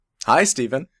Hi,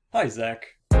 Stephen. Hi, Zach.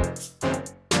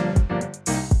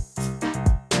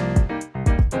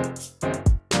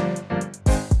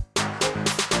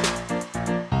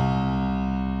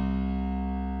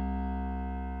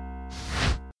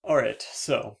 Alright,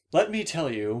 so let me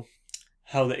tell you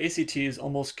how the ACTs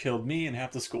almost killed me and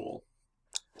half the school.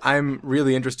 I'm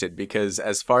really interested because,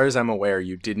 as far as I'm aware,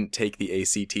 you didn't take the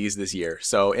ACTs this year.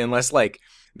 So, unless,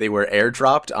 they were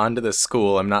airdropped onto the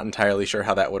school, I'm not entirely sure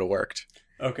how that would have worked.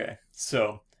 Okay,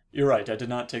 so you're right, I did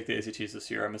not take the ACTs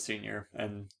this year. I'm a senior,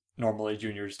 and normally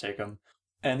juniors take them.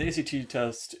 And the ACT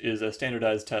test is a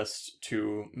standardized test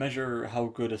to measure how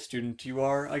good a student you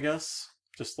are, I guess.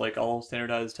 Just like all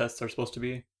standardized tests are supposed to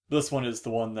be. This one is the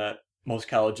one that most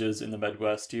colleges in the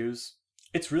Midwest use.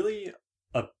 It's really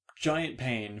a giant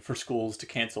pain for schools to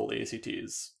cancel the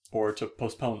ACTs or to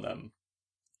postpone them.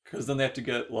 Because then they have to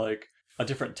get like a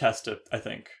different test, I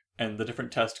think. And the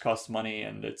different test costs money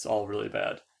and it's all really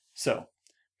bad. So,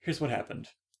 here's what happened.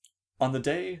 On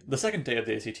the second day of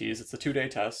the ACTs, it's a 2-day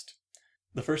test.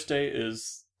 The first day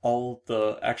is all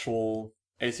the actual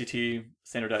ACT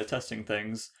standardized testing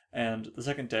things, and the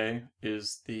second day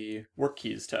is the work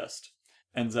keys test.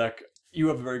 And Zach, you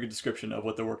have a very good description of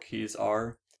what the work keys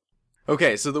are.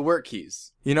 Okay, so the work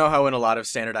keys. You know how in a lot of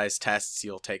standardized tests,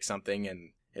 you'll take something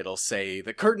and it'll say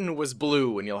the curtain was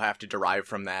blue, and you'll have to derive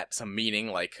from that some meaning,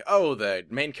 like, oh, the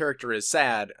main character is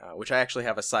sad, which I actually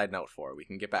have a side note for. We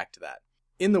can get back to that.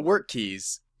 In the work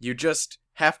keys, you just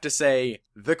have to say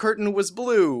the curtain was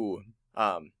blue.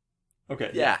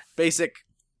 Okay, Yeah, basic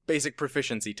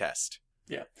proficiency test.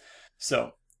 yeah.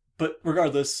 So, but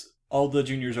regardless, all the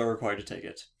juniors are required to take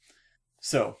it.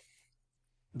 So,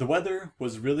 the weather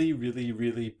was really, really,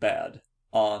 really bad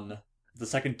on the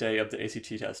second day of the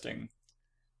ACT testing.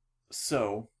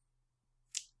 So,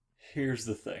 here's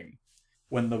the thing.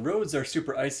 When the roads are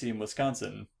super icy in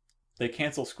Wisconsin, they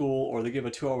cancel school or they give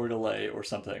a 2-hour delay or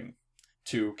something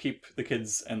to keep the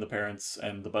kids and the parents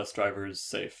and the bus drivers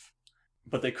safe.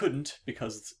 But they couldn't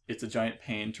because it's a giant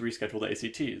pain to reschedule the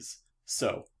ACTs.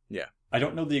 So, Yeah. I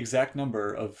don't know the exact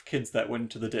number of kids that went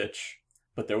into the ditch,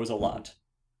 but there was a lot.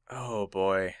 Oh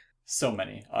boy. So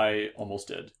many. I almost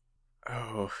did.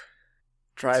 Oh.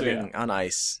 So yeah, Driving on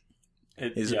ice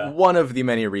is yeah. one of the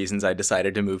many reasons I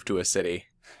decided to move to a city.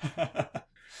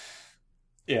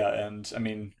 Yeah, and I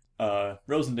mean,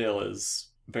 Rosendale is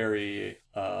very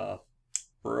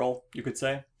rural, you could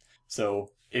say.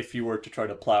 So if you were to try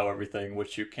to plow everything,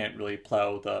 which you can't really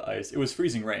plow the ice, it was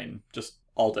freezing rain just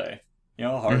all day. You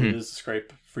know how hard it Hmm. is to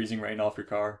scrape freezing rain off your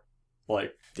car?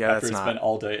 Like Yeah, after that's it's been not.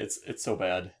 all day, it's so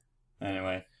bad.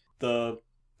 Anyway, the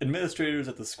administrators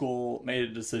at the school made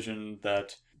a decision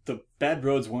that the bad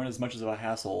roads weren't as much of a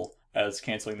hassle as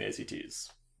canceling the ACTs.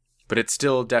 But it's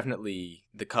still definitely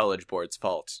the college board's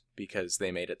fault because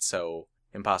they made it so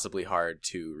impossibly hard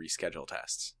to reschedule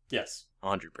tests. Yes.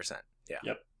 100%. Yeah.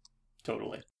 Yep.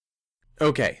 Totally.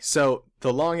 Okay, so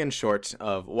the long and short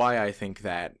of why I think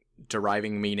that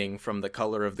deriving meaning from the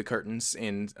color of the curtains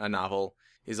in a novel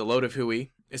is a load of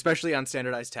hooey, especially on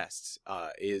standardized tests,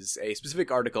 is a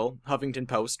specific article, Huffington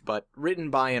Post, but written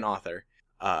by an author,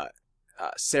 uh,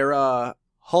 Sarah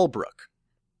Holbrook.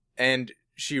 And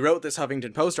she wrote this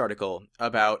Huffington Post article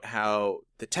about how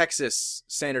the Texas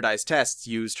standardized tests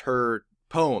used her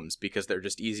poems because they're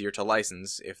just easier to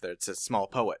license if it's a small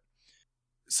poet.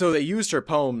 So they used her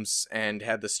poems and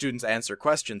had the students answer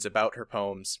questions about her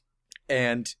poems.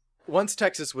 And once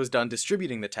Texas was done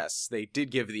distributing the tests, they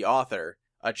did give the author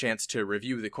a chance to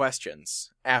review the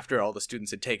questions after all the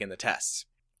students had taken the tests.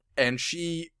 And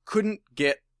she couldn't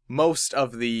get most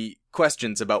of the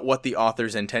questions about what the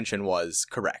author's intention was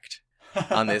correct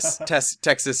on this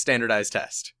Texas standardized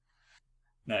test.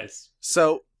 Nice.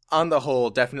 So, on the whole,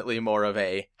 definitely more of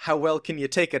a how well can you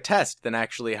take a test than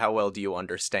actually how well do you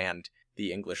understand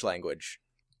the English language.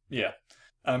 Yeah.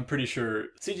 I'm pretty sure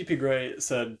CGP Grey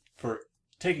said for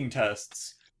taking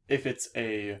tests, if it's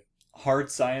a hard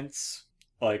science,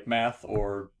 like math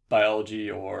or biology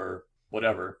or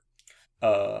whatever,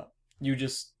 uh, you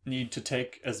just need to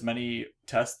take as many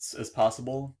tests as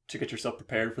possible to get yourself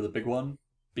prepared for the big one,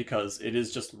 because it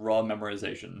is just raw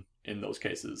memorization in those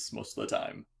cases most of the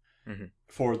time. Mm-hmm.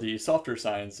 For the softer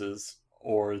sciences,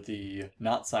 or the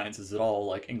not sciences at all,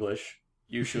 like English,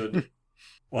 you should,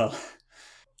 well,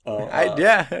 well,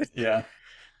 Yeah. yeah.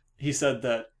 He said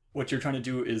that what you're trying to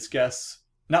do is guess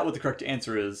not what the correct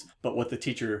answer is, but what the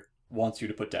teacher wants you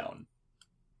to put down.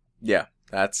 Yeah,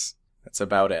 that's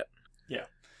about it. Yeah.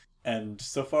 And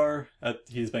so far,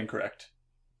 he's been correct.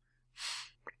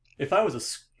 If I was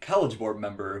a college board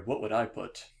member, what would I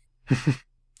put?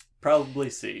 Probably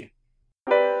C.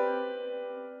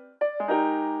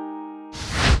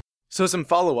 So some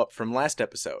follow-up from last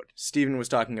episode. Steven was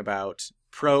talking about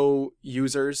pro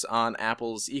users on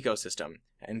Apple's ecosystem,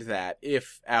 and that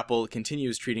if Apple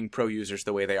continues treating pro users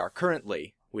the way they are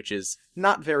currently, which is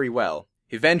not very well,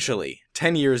 eventually,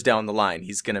 10 years down the line,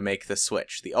 he's going to make the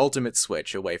switch, the ultimate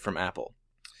switch away from Apple.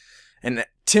 And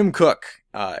Tim Cook,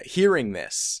 hearing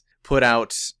this, put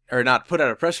out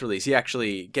a press release. He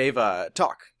actually gave a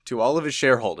talk to all of his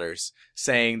shareholders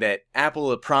saying that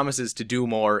Apple promises to do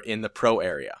more in the pro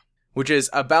area, which is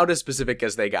about as specific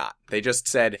as they got. They just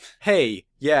said, hey,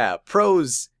 yeah,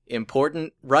 pro's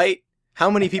important, right? How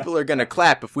many people are going to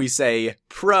clap if we say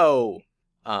pro?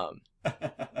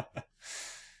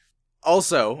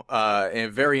 Also, a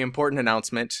very important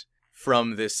announcement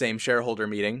from this same shareholder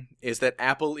meeting is that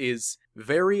Apple is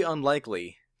very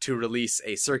unlikely to release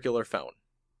a circular phone.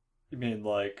 You mean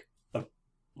like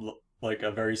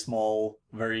a very small,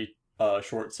 very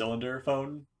short cylinder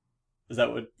phone? Is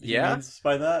that what he means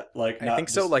by that? Like, I think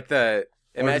so. just... Like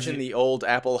imagine the old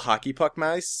Apple hockey puck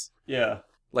mice. Yeah.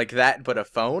 Like that, but a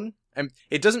phone. And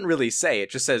it doesn't really say. It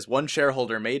just says one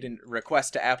shareholder made a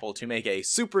request to Apple to make a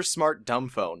super smart dumb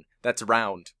phone that's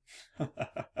round.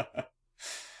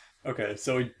 Okay,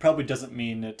 so it probably doesn't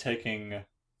mean taking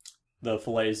the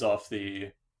fillets off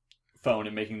the phone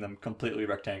and making them completely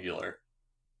rectangular.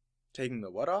 Taking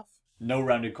the what off? No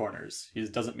rounded corners. He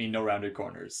doesn't mean no rounded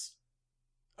corners.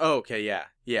 Oh, okay, yeah.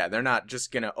 Yeah, they're not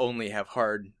just gonna only have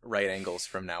hard right angles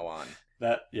from now on.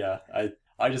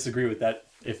 I disagree with that,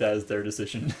 if that is their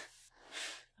decision.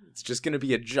 It's just gonna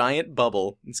be a giant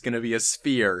bubble. It's gonna be a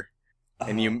sphere.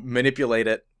 And you manipulate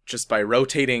it just by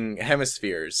rotating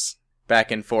hemispheres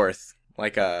back and forth,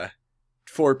 like a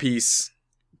 4-piece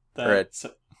or a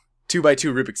 2x2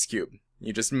 Rubik's Cube.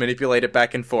 You just manipulate it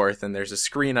back and forth, and there's a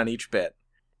screen on each bit.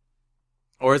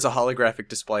 Or it's a holographic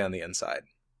display on the inside.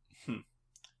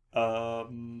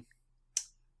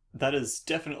 That is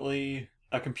definitely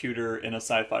a computer in a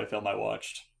sci-fi film I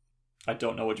watched. I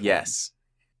don't know which one. Yes.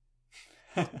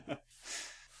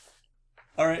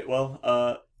 Alright,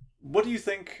 well, what do you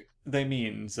think they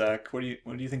mean, Zach? What do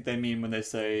you think they mean when they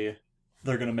say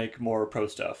they're gonna make more pro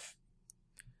stuff?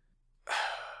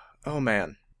 Oh,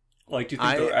 man. Like, do you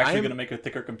think they're actually gonna make a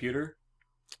thicker computer?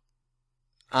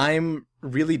 I'm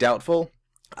really doubtful.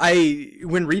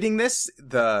 When reading this,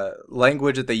 the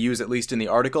language that they use, at least in the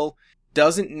article,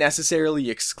 doesn't necessarily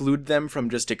exclude them from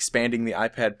just expanding the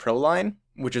iPad Pro line,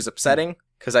 which is upsetting,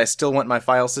 because I still want my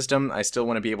file system. I still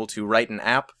want to be able to write an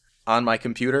app on my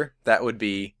computer. That would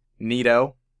be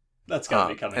neato. That's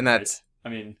gotta be coming, and that's...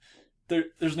 Right? I mean,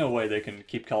 there's no way they can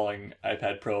keep calling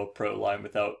iPad Pro line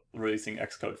without releasing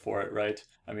Xcode for it, right?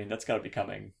 I mean, that's gotta be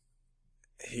coming.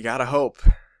 You gotta hope.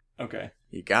 Okay.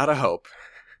 You gotta hope.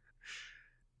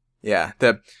 Yeah,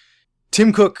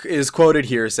 Tim Cook is quoted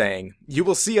here saying, "You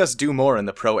will see us do more in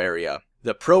the pro area.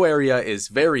 The pro area is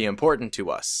very important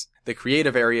to us. The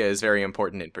creative area is very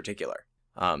important in particular."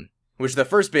 Which the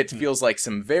first bit feels like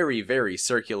some very, very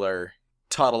circular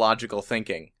tautological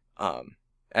thinking.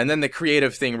 And then the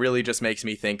creative thing really just makes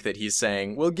me think that he's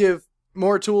saying, we'll give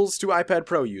more tools to iPad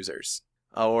Pro users.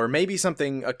 Or maybe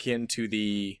something akin to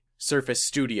the Surface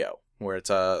Studio, where it's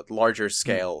a larger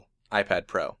scale iPad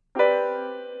Pro.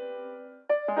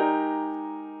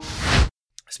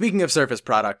 Speaking of Surface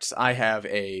products, I have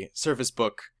a Surface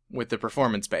Book with the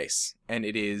Performance Base, and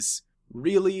it is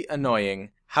really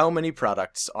annoying how many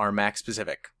products are Mac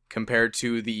specific compared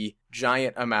to the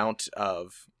giant amount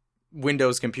of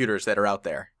Windows computers that are out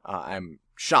there. I'm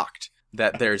shocked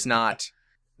that there's not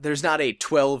a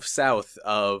 12 South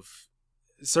of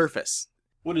Surface.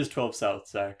 What is 12 South,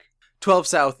 Zach? 12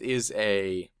 South is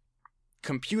a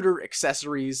computer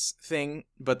accessories thing,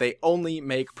 but they only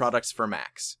make products for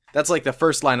Macs. That's like the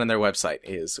first line on their website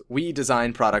is, we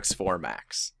design products for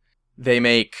Macs. They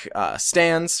make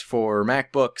stands for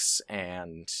MacBooks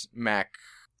and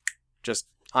just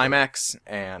iMacs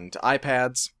and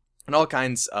iPads and all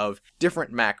kinds of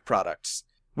different Mac products,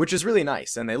 which is really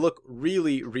nice, and they look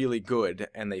really, really good,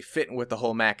 and they fit with the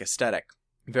whole Mac aesthetic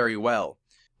very well.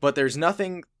 But there's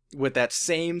nothing with that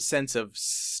same sense of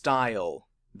style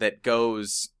that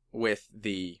goes with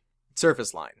the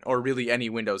Surface line, or really any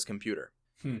Windows computer.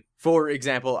 For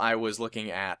example, I was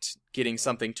looking at getting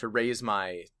something to raise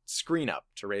my screen up,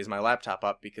 to raise my laptop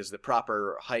up, because the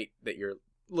proper height that you're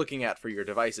looking at for your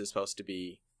device is supposed to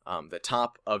be the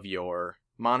top of your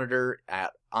monitor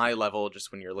at eye level,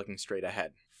 just when you're looking straight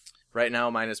ahead. Right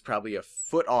now, mine is probably a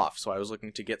foot off, so I was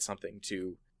looking to get something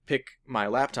to pick my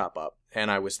laptop up, and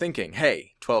I was thinking,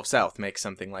 hey, 12 South makes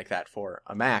something like that for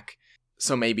a Mac,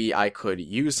 so maybe I could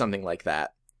use something like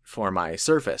that for my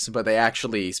Surface. But they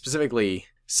actually specifically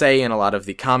say in a lot of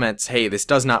the comments, hey, this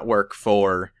does not work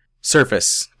for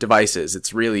Surface devices.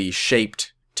 It's really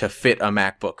shaped to fit a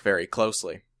MacBook very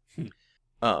closely.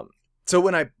 So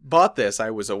when I bought this, I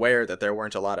was aware that there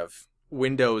weren't a lot of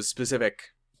Windows-specific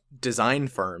design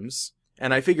firms,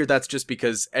 and I figured that's just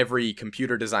because every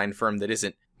computer design firm that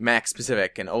isn't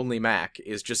Mac-specific and only Mac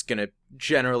is just going to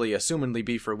generally, assumedly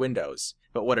be for Windows.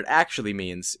 But what it actually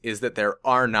means is that there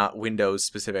are not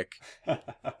Windows-specific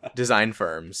design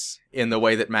firms in the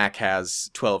way that Mac has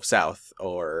 12 South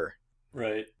or...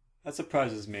 Right. That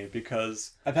surprises me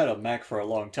because I've had a Mac for a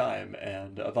long time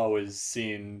and I've always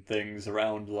seen things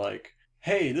around like,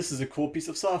 hey, this is a cool piece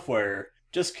of software.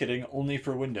 Just kidding, only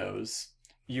for Windows.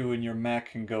 You and your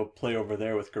Mac can go play over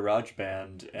there with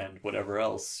GarageBand and whatever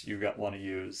else you want to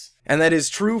use. And that is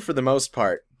true for the most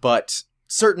part, but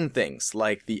certain things,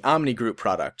 like the Omni Group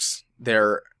products,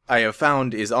 there I have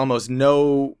found is almost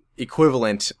no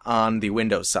equivalent on the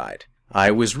Windows side. I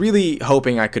was really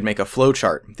hoping I could make a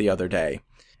flowchart the other day,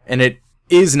 and it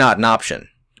is not an option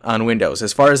on Windows,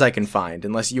 as far as I can find,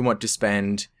 unless you want to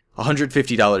spend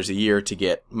 $150 a year to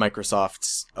get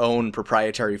Microsoft's own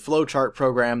proprietary flowchart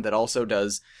program that also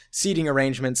does seating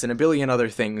arrangements and a billion other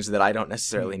things that I don't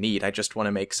necessarily need. I just want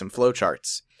to make some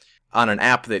flowcharts on an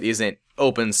app that isn't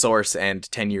open source and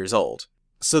 10 years old.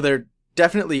 So there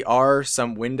definitely are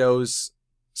some Windows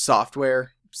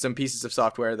software, some pieces of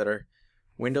software that are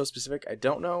Windows specific. I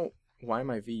don't know why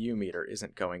my VU meter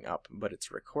isn't going up, but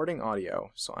it's recording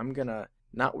audio, so I'm gonna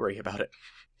not worry about it.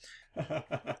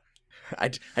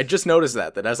 I just noticed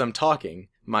that as I'm talking,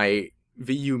 my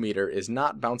VU meter is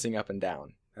not bouncing up and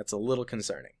down. That's a little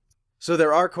concerning. So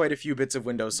there are quite a few bits of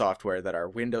Windows software that are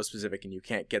Windows specific and you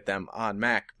can't get them on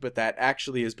Mac, but that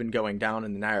actually has been going down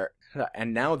in the night.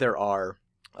 And now there are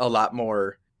a lot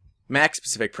more Mac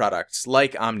specific products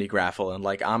like OmniGraffle and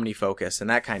like OmniFocus and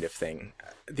that kind of thing.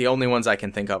 The only ones I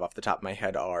can think of off the top of my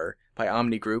head are by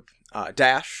Omni Group.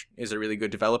 Dash is a really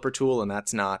good developer tool, and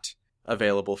that's not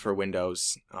available for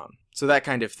Windows. So that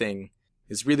kind of thing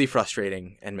is really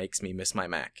frustrating and makes me miss my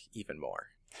Mac even more.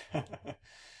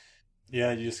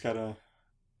 Yeah, you just gotta...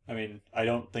 I mean, I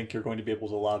don't think you're going to be able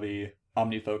to lobby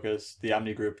OmniFocus, the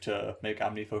Omni Group, to make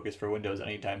OmniFocus for Windows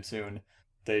anytime soon.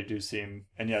 They do seem...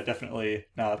 And yeah, definitely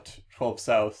not 12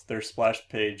 South. Their splash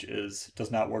page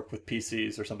does not work with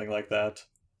PCs or something like that.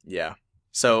 Yeah.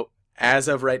 So, as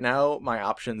of right now, my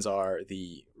options are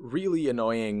the really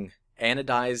annoying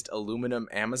anodized aluminum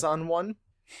Amazon one,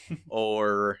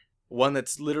 or one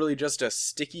that's literally just a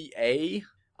sticky A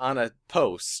on a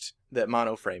post that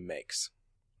Monoframe makes.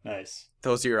 Nice.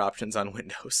 Those are your options on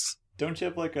Windows. Don't you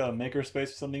have like a makerspace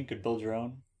or something you could build your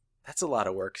own? That's a lot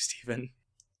of work, Steven.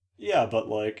 Yeah, but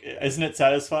like, isn't it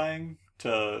satisfying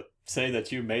to say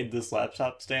that you made this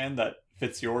laptop stand that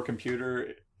fits your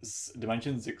computer's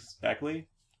dimensions exactly?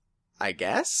 I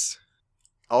guess.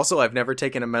 Also, I've never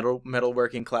taken a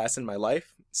metalworking class in my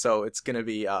life, so it's going to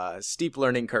be a steep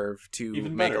learning curve to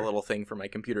make a little thing for my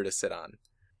computer to sit on.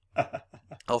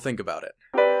 I'll think about it.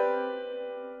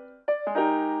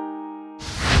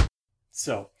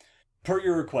 So, per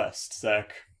your request,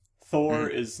 Zach, Thor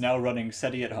is now running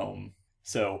SETI at home.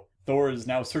 So, Thor is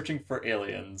now searching for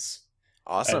aliens.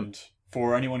 Awesome. And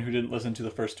for anyone who didn't listen to the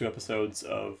first 2 episodes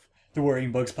of the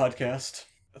Worrying Bugs podcast,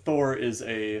 Thor is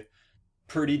a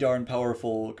pretty darn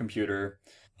powerful computer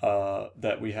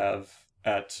that we have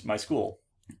at my school.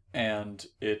 And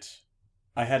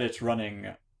I had it running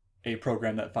a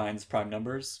program that finds prime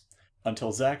numbers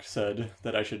until Zach said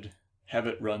that I should have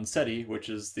it run SETI, which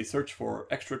is the search for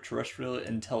extraterrestrial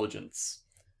intelligence.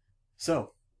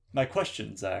 So, my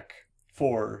question, Zach,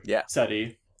 for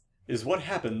SETI is what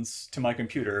happens to my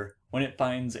computer when it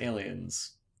finds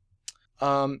aliens?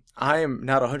 I am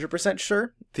not 100%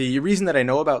 sure. The reason that I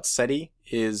know about SETI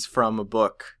is from a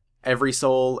book, Every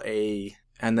Soul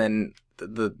and then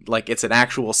it's an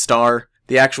actual star.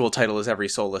 The actual title is Every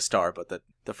Soul a Star, but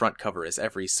the front cover is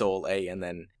Every Soul A, and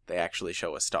then they actually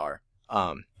show a star.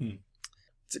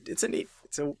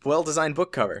 It's a well-designed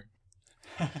book cover.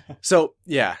 So,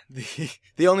 yeah,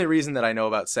 the only reason that I know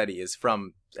about SETI is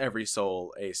from Every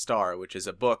Soul a Star, which is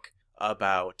a book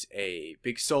about a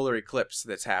big solar eclipse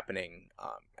that's happening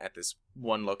at this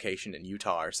one location in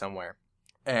Utah or somewhere.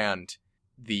 And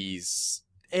these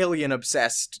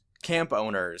alien-obsessed camp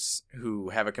owners who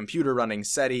have a computer running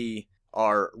SETI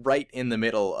are right in the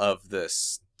middle of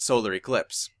this solar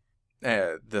eclipse,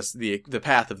 the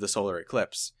path of the solar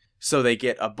eclipse. So they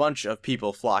get a bunch of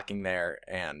people flocking there,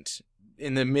 and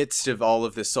in the midst of all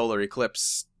of this solar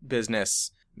eclipse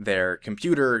business, their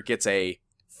computer gets a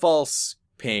false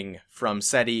ping from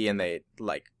SETI, and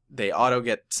they auto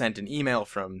get sent an email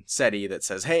from SETI that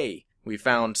says, hey, we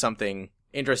found something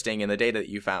interesting in the data that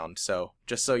you found, so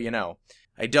just so you know.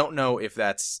 I don't know if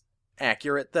that's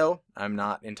accurate, though. I'm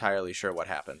not entirely sure what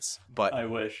happens. But I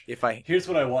wish. if I... Here's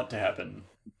what I want to happen.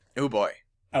 Oh boy.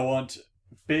 I want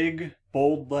big,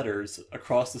 bold letters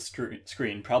across the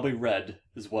screen, probably red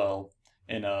as well,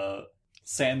 in a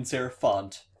sans serif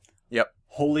font. Yep.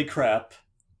 Holy crap,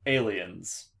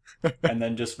 aliens. And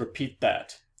then just repeat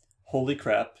that. Holy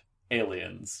crap,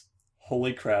 aliens.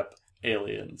 Holy crap,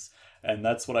 aliens. And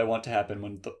that's what I want to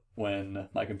happen when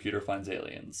my computer finds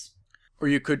aliens. Or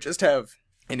you could just have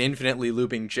an infinitely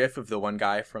looping GIF of the one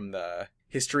guy from the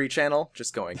History Channel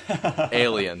just going,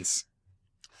 aliens.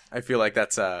 I feel like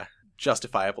that's a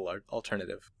justifiable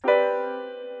alternative.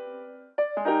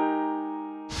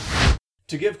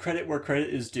 To give credit where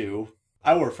credit is due,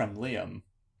 our friend Liam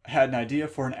had an idea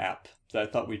for an app that I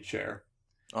thought we'd share.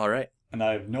 All right. And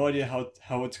I have no idea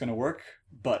how it's going to work,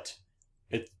 but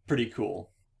it's pretty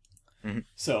cool. Mm-hmm.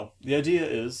 So, the idea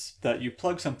is that you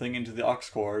plug something into the aux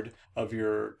cord of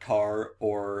your car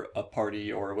or a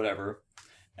party or whatever,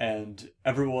 and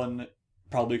everyone,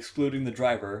 probably excluding the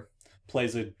driver,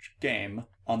 plays a game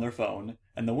on their phone,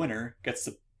 and the winner gets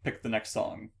to pick the next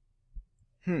song.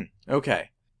 Okay.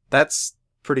 That's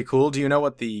pretty cool. Do you know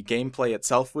what the gameplay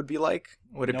itself would be like?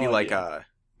 Would it No be like idea. a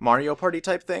Mario Party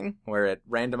type thing, where it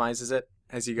randomizes it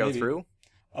as you go Maybe. through?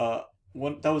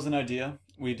 That was an idea.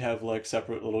 We'd have like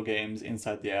separate little games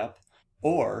inside the app,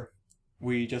 or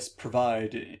we just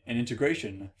provide an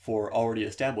integration for already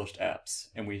established apps,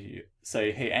 and we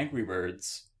say, "Hey, Angry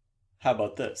Birds, how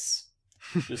about this?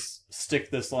 Just stick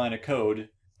this line of code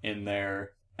in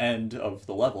their end of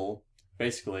the level,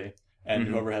 basically, and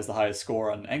whoever has the highest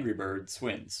score on Angry Birds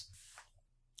wins."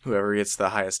 Whoever gets the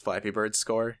highest Flappy Bird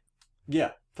score?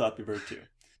 Yeah, Flappy Bird too,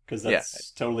 because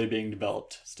that's totally being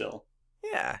developed still.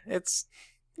 Yeah,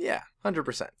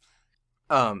 100%.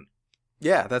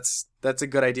 Yeah, that's a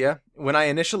good idea. When I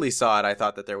initially saw it, I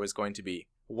thought that there was going to be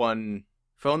one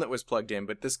phone that was plugged in,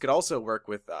 but this could also work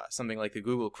with something like the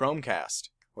Google Chromecast,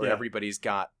 where everybody's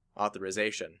got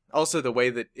authorization. Also, the way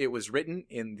that it was written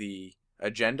in the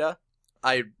agenda,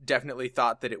 I definitely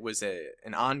thought that it was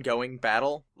an ongoing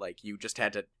battle. Like, you just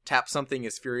had to tap something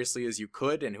as furiously as you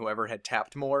could, and whoever had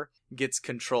tapped more gets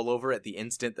control over at the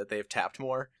instant that they've tapped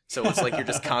more. So it's like you're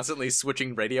just constantly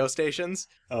switching radio stations,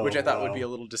 which I thought would be a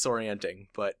little disorienting.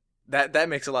 But that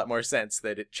makes a lot more sense,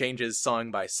 that it changes song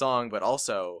by song, but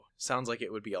also sounds like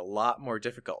it would be a lot more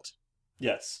difficult.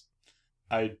 Yes.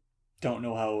 I don't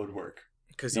know how it would work.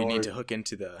 Because you need to hook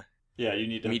into the you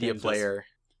need to media player.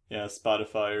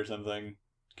 Spotify or something.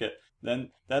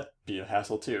 Then that'd be a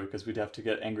hassle too, because we'd have to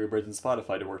get Angry Birds and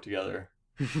Spotify to work together.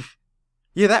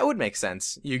 Yeah, that would make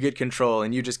sense. You get control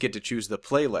and you just get to choose the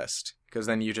playlist, because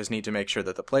then you just need to make sure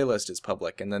that the playlist is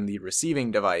public, and then the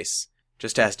receiving device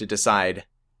just has to decide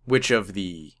which of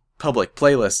the public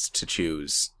playlists to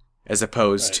choose, as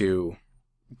opposed to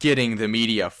getting the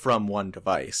media from one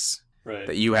device. Right.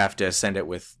 That you have to send it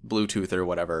with Bluetooth or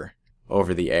whatever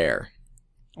over the air.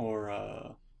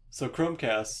 Or, so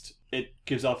Chromecast, it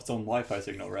gives off its own Wi-Fi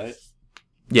signal, right?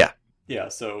 Yeah. Yeah,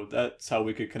 so that's how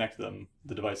we could connect the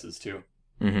devices too.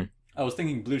 Mm-hmm. I was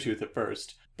thinking Bluetooth at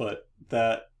first, but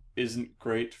that isn't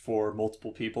great for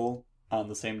multiple people on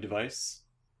the same device.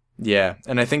 Yeah,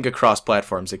 and I think across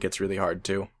platforms it gets really hard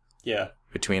too. Yeah.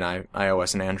 Between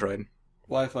iOS and Android.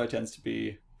 Wi-Fi tends to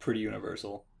be pretty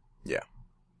universal. Yeah.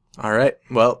 All right.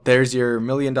 Well, there's your $1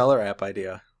 million app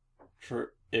idea.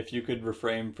 If you could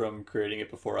refrain from creating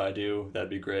it before I do, that'd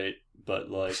be great.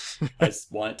 But, like, I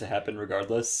just want it to happen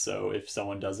regardless, so if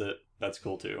someone does it, that's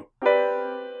cool too.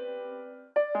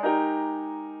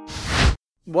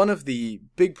 One of the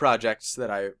big projects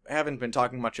that I haven't been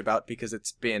talking much about because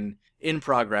it's been in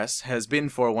progress has been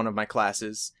for one of my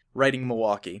classes, Writing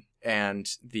Milwaukee. And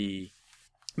the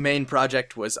main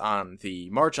project was on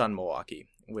the March on Milwaukee,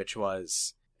 which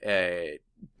was a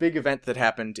big event that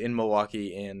happened in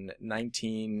Milwaukee in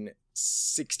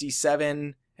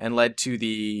 1967 and led to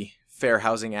the Fair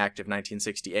Housing Act of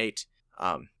 1968.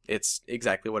 It's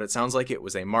exactly what it sounds like. It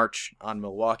was a march on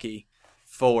Milwaukee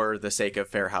for the sake of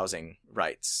fair housing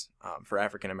rights for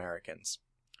African Americans.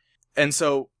 And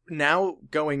so now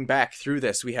going back through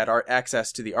this, we had our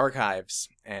access to the archives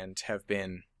and have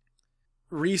been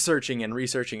researching, and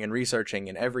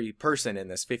every person in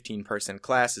this 15-person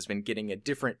class has been getting a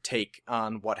different take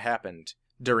on what happened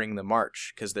during the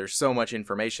march, because there's so much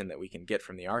information that we can get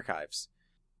from the archives.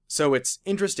 So it's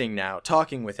interesting now,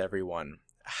 talking with everyone,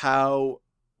 how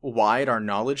wide our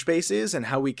knowledge base is and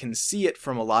how we can see it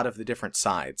from a lot of the different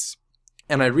sides.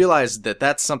 And I realized that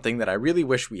that's something that I really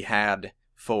wish we had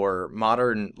for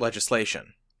modern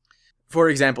legislation. For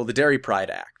example, the Dairy Pride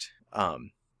Act.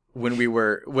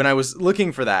 When I was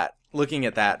looking for that, looking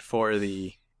at that for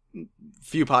the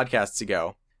few podcasts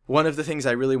ago, one of the things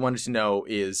I really wanted to know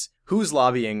is who's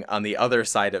lobbying on the other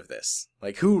side of this?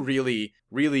 Like, who really,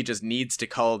 really just needs to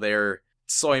call their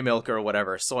soy milk or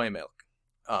whatever soy milk?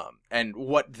 And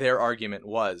what their argument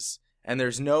was. And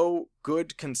there's no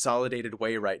good consolidated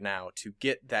way right now to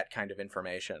get that kind of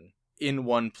information in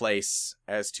one place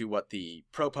as to what the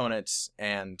proponents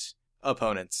and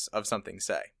opponents of something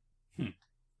say.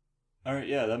 All right,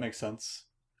 yeah, that makes sense.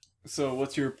 So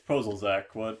what's your proposal,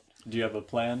 Zach? Do you have a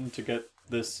plan to get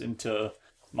this into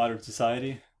modern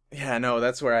society? Yeah, no,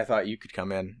 that's where I thought you could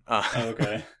come in. Oh,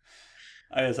 okay.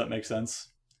 I guess that makes sense.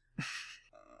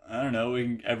 I don't know.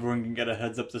 Everyone can get a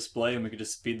heads-up display, and we could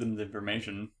just feed them the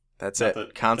information. That's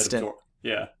it. Constant.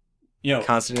 Yeah.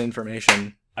 Constant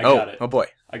information. I got it. Oh boy.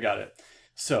 I got it.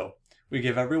 So we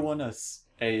give everyone a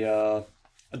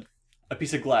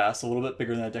piece of glass, a little bit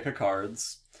bigger than a deck of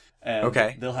cards, and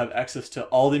they'll have access to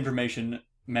all the information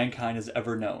mankind has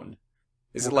ever known.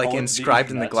 Is it like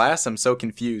inscribed in the glass? I'm so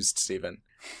confused, Stephen.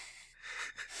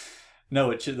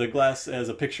 No, the glass has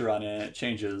a picture on it, and it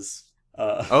changes.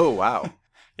 Oh, wow.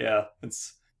 Yeah,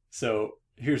 so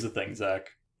here's the thing, Zach.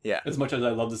 Yeah. As much as I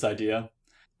love this idea,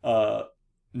 no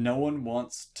one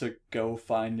wants to go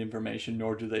find information,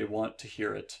 nor do they want to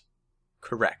hear it.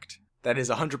 Correct. That is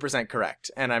 100%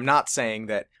 correct. And I'm not saying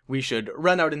that we should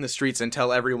run out in the streets and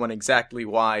tell everyone exactly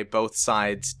why both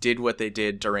sides did what they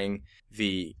did during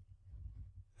the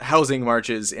housing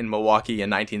marches in Milwaukee in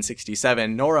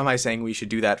 1967, nor am I saying we should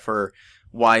do that for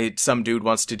why some dude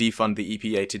wants to defund the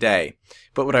EPA today.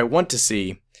 But what I want to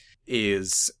see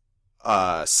is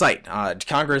a site,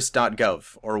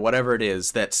 congress.gov, or whatever it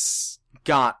is, that's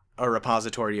got a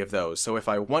repository of those. So if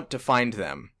I want to find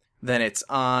them, then it's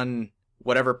on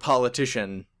whatever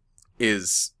politician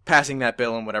is passing that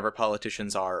bill and whatever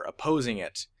politicians are opposing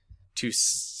it to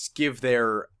give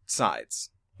their sides.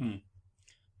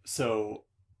 So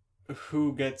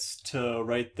who gets to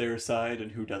write their side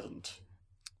and who doesn't?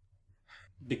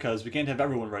 Because we can't have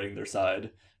everyone writing their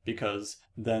side, because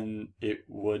then it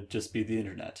would just be the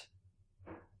internet.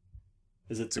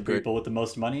 Is it the people with the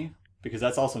most money? Because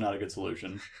that's also not a good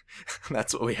solution.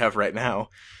 That's what we have right now.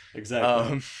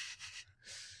 Exactly.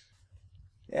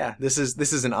 Yeah, this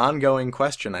is an ongoing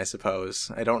question, I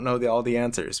suppose. I don't know all the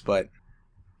answers, but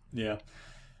yeah.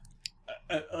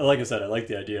 Like I said, I like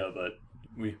the idea, but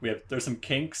there's some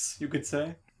kinks, you could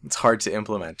say. It's hard to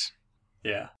implement.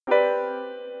 Yeah.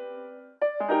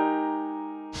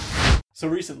 So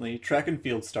recently, track and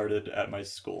field started at my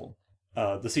school.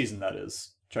 The season, that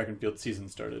is. Track and field season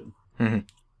started. Mm-hmm.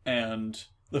 And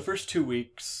the first 2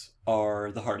 weeks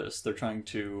are the hardest. They're trying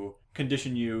to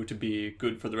condition you to be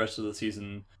good for the rest of the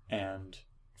season, and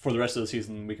for the rest of the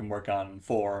season we can work on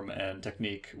form and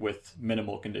technique with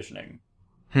minimal conditioning.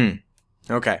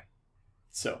 Okay.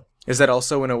 So is that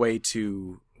also in a way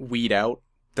to weed out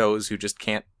those who just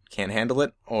can't handle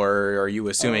it, or are you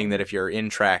assuming that if you're in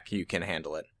track you can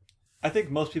handle it? I think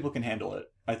most people can handle it.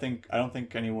 I don't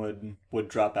think anyone would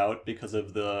drop out because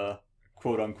of the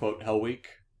quote-unquote Hell Week.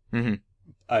 Mm-hmm.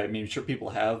 I mean, sure, people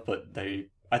have, but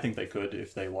I think they could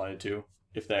if they wanted to.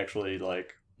 If they actually,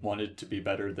 wanted to be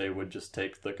better, they would just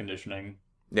take the conditioning.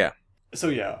 Yeah. So,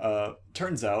 yeah,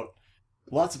 turns out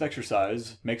lots of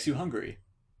exercise makes you hungry.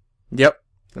 Yep,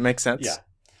 that makes sense. Yeah.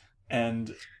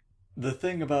 And the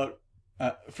thing about,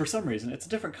 for some reason, it's a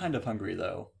different kind of hungry,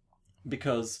 though.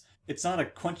 Because it's not a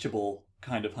quenchable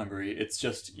kind of hungry. It's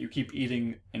just you keep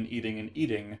eating and eating and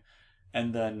eating,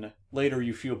 and then later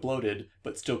you feel bloated,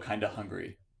 but still kind of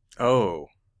hungry. Oh.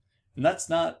 And that's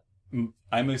not...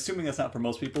 I'm assuming that's not for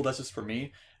most people. That's just for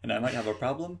me, and I might have a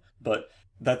problem, but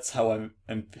that's how I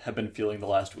have been feeling the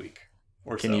last week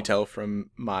or so. Can you tell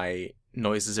from my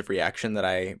noises of reaction that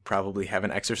I probably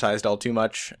haven't exercised all too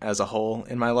much as a whole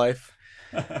in my life?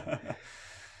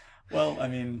 Well, I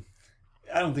mean,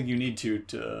 I don't think you need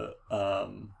to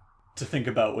think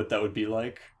about what that would be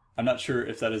like. I'm not sure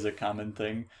if that is a common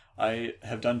thing. I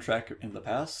have done track in the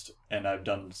past, and I've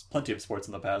done plenty of sports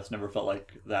in the past. Never felt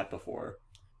like that before.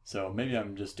 So maybe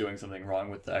I'm just doing something wrong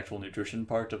with the actual nutrition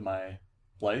part of my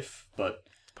life, but...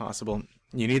 It's possible.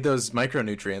 You need those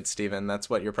micronutrients, Steven. That's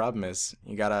what your problem is.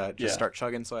 You gotta just start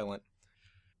chugging Soylent.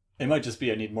 It might just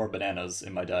be I need more bananas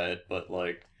in my diet, but,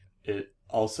 it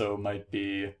also might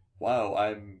be, wow,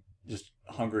 I'm just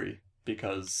hungry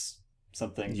because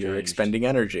something You're changed. expending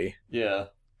energy. Yeah.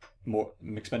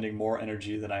 I'm expending more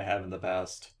energy than I have in the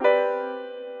past.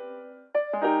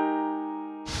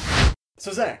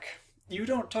 So, Zach... You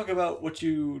don't talk about what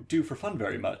you do for fun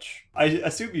very much. I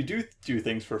assume you do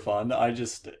things for fun.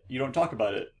 You don't talk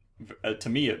about it, to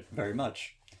me, very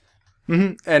much.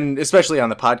 And especially on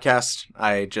the podcast,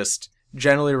 I just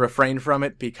generally refrain from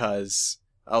it because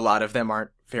a lot of them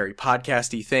aren't very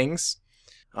podcasty things.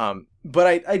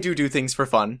 But I do things for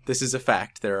fun. This is a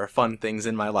fact. There are fun things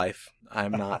in my life.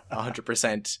 I'm not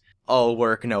 100% all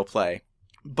work, no play.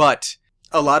 But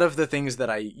a lot of the things that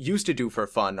I used to do for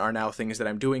fun are now things that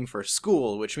I'm doing for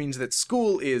school, which means that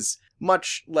school is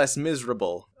much less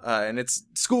miserable. And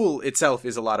school itself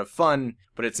is a lot of fun,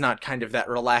 but it's not kind of that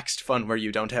relaxed fun where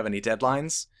you don't have any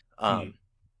deadlines.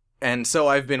 And so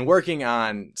I've been working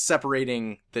on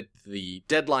separating the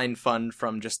deadline fun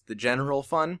from just the general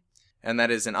fun, and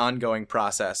that is an ongoing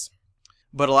process.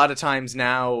 But a lot of times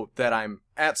now that I'm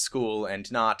at school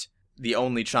and not the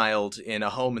only child in a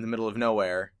home in the middle of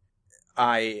nowhere,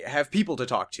 I have people to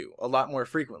talk to a lot more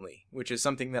frequently, which is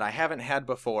something that I haven't had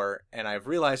before, and I've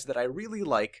realized that I really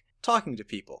like talking to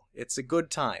people. It's a good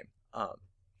time.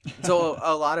 So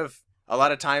a lot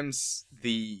of times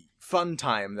the fun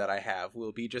time that I have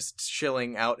will be just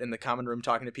chilling out in the common room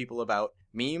talking to people about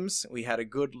memes. We had a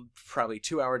good probably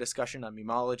 2-hour discussion on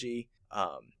memology.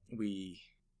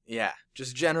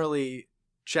 Just generally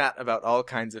chat about all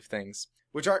kinds of things,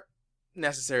 which aren't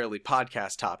necessarily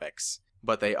podcast topics,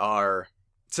 but they are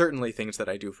certainly things that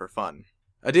I do for fun.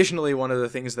 Additionally, one of the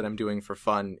things that I'm doing for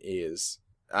fun is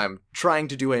I'm trying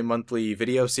to do a monthly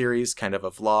video series, kind of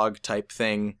a vlog type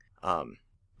thing,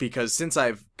 because since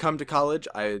I've come to college,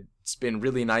 it's been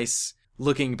really nice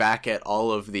looking back at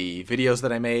all of the videos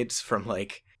that I made from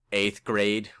like 8th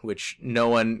grade, which no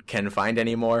one can find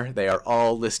anymore. They are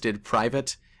all listed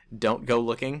private. Don't go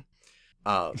looking.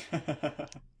 I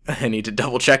need to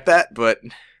double check that, but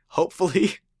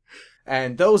hopefully.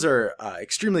 And those are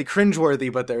extremely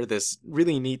cringeworthy, but they're this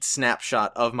really neat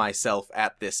snapshot of myself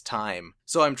at this time.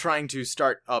 So I'm trying to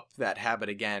start up that habit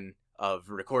again of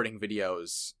recording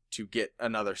videos to get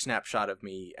another snapshot of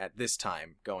me at this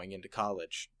time going into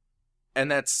college. And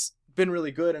that's been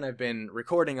really good, and I've been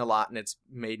recording a lot, and it's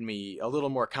made me a little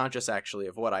more conscious actually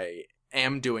of what I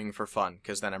am doing for fun,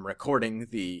 because then I'm recording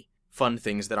the fun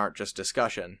things that aren't just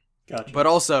discussion. Gotcha. But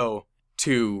also,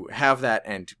 to have that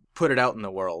and put it out in the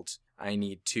world, I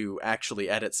need to actually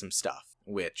edit some stuff,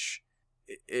 which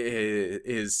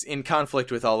is in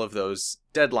conflict with all of those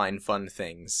deadline fun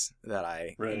things that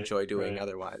I enjoy doing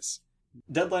otherwise.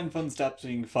 Deadline fun stops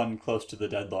being fun close to the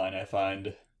deadline, I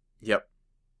find. Yep.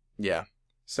 Yeah.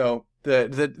 So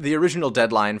the original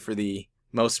deadline for the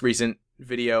most recent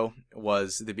video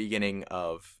was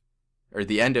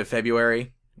the end of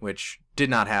February, which did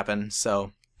not happen.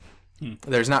 So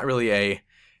there's not really a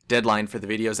deadline for the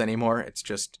videos anymore. It's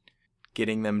just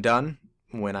getting them done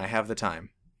when I have the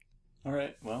time. All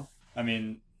right. Well, I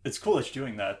mean, it's cool that you're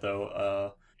doing that,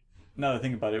 though. Now that I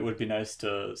think about it, it would be nice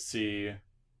to see.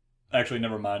 Actually,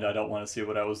 never mind. I don't want to see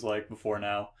what I was like before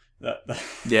now.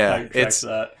 Yeah,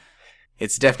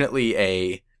 it's definitely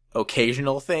a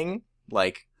occasional thing,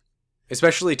 like,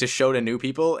 especially to show to new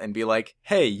people and be like,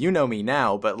 hey, you know me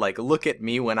now, but like, look at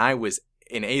me when I was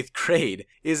in 8th grade.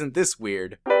 Isn't this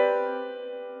weird?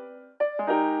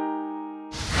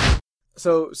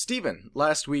 So, Stephen,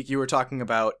 last week you were talking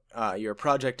about your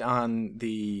project on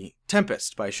The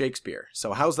Tempest by Shakespeare.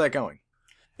 So how's that going?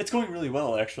 It's going really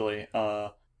well, actually.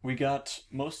 We got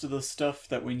most of the stuff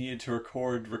that we needed to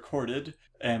record recorded,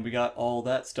 and we got all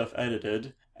that stuff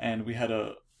edited, and we had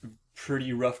a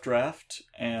pretty rough draft,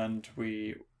 and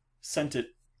we sent it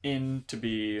in to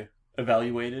be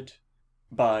evaluated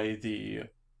by the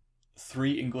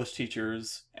 3 English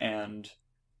teachers and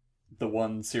the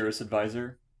 1 Cirrus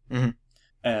advisor. Mm-hmm.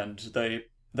 And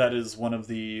that is one of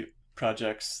the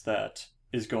projects that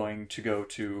is going to go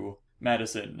to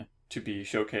Madison to be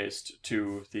showcased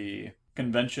to the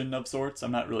convention of sorts.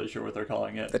 I'm not really sure what they're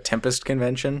calling it. The Tempest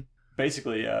Convention?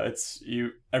 Basically, yeah.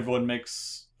 Everyone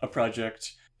makes a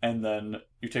project, and then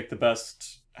you take the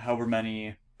best however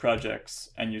many projects,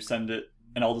 and you send it,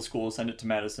 and all the schools send it to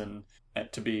Madison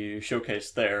to be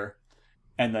showcased there.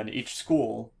 And then each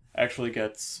school actually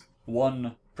gets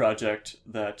 1 project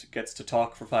that gets to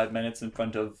talk for 5 minutes in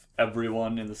front of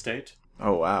everyone in the state.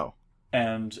 Oh, wow.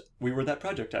 And we were that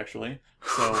project, actually.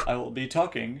 So I will be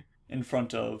talking in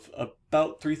front of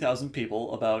about 3,000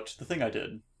 people about the thing I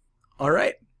did. All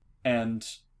right. And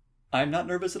I'm not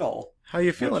nervous at all. How are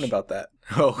you feeling about that?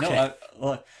 Okay.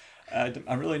 No,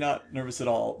 I'm really not nervous at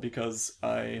all, because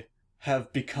I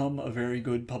have become a very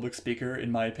good public speaker,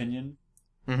 in my opinion.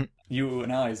 Mm-hmm. You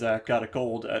and I, Zach, got a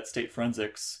gold at State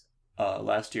Forensics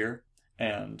last year,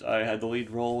 and I had the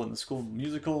lead role in the school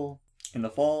musical in the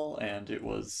fall, and it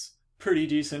was pretty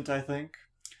decent, I think.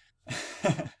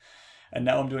 And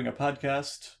now I'm doing a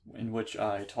podcast in which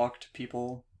I talk to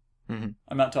people Mhm.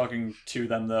 I'm not talking to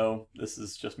them, though. This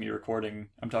is just me recording.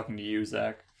 I'm talking to you,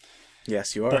 Zach.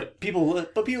 Yes, you are. But people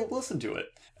listen to it,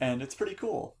 and it's pretty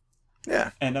cool.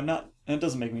 Yeah. And I'm not, and it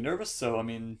doesn't make me nervous. So I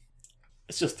mean,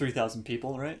 it's just 3,000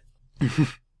 people, right?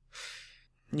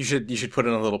 You should put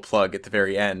in a little plug at the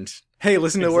very end. Hey,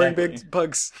 listen to Whirring Big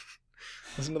Bugs.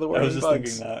 Listen to the I Whirring was just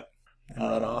Bugs. thinking that. And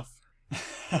run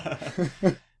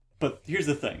off. But here's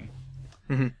the thing.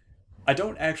 Mhm. I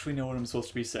don't actually know what I'm supposed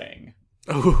to be saying.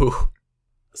 Ooh.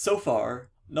 So far,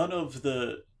 none of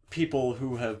the people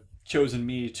who have chosen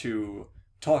me to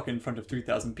talk in front of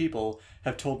 3,000 people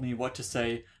have told me what to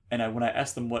say, and when I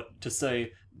asked them what to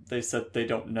say, they said they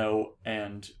don't know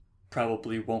and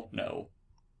probably won't know.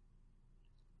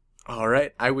 All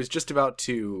right. I was just about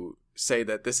to say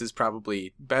that this is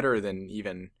probably better than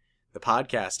even the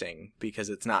podcasting because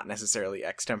it's not necessarily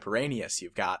extemporaneous.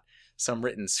 You've got some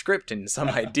written script and some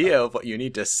idea of what you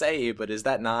need to say, but is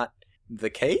that not the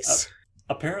case?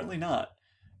 Apparently not.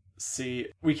 See,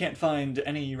 we can't find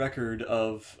any record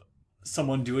of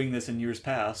someone doing this in years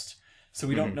past, so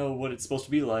we don't know what it's supposed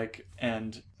to be like,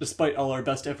 and despite all our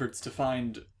best efforts to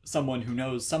find someone who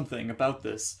knows something about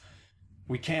this,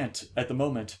 we can't at the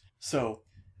moment. So,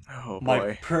 Oh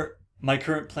boy. my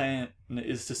current plan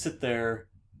is to sit there,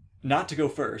 not to go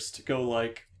first, go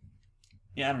like,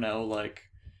 yeah, I don't know, like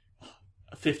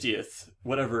 50th,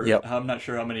 whatever. Yep. I'm not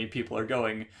sure how many people are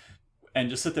going, and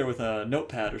just sit there with a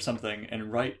notepad or something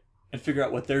and write and figure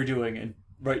out what they're doing and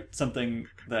write something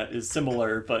that is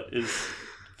similar but is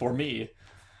for me.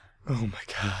 Oh my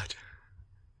god.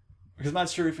 Because I'm not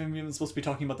sure if I'm even supposed to be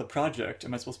talking about the project.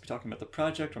 Am I supposed to be talking about the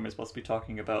project, or am I supposed to be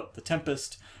talking about the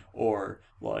Tempest, or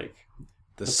like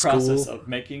the process of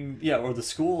making, or the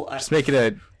school? Just make it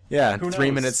a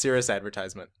 3-minute knows? Cirrus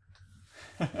advertisement.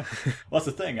 Well, that's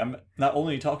the thing. I'm not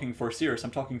only talking for Cirrus,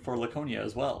 I'm talking for Laconia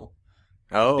as well.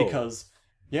 Oh. Because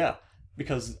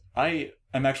I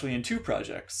am actually in 2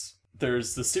 projects.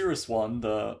 There's the Cirrus one,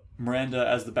 the Miranda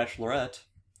as the Bachelorette,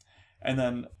 and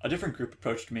then a different group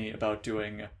approached me about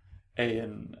doing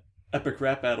an epic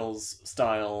rap battles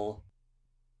style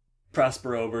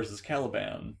Prospero versus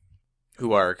Caliban.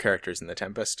 Who are characters in the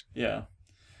Tempest. Yeah.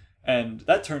 And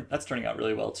that's turning out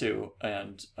really well too,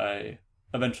 and I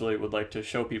eventually would like to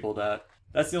show people that.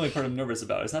 That's the only part I'm nervous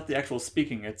about. It's not the actual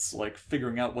speaking, it's like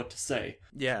figuring out what to say.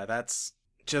 Yeah, that's...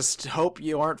 Just hope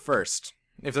you aren't first.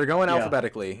 If they're going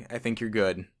alphabetically, I think you're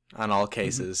good on all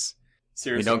cases.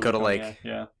 Seriously, you don't go to like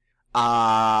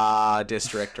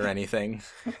district or anything.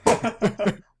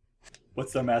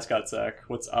 What's their mascot, Zach?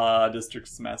 What's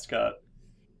district's mascot?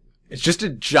 It's just a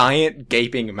giant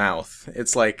gaping mouth.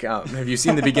 It's like, have you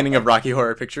seen the beginning of Rocky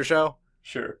Horror Picture Show?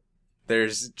 Sure.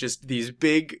 There's just these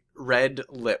big red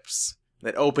lips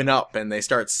that open up and they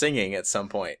start singing at some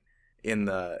point in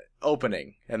the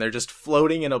opening, and they're just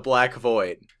floating in a black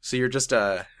void. So you're just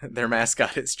their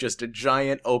mascot is just a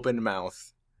giant open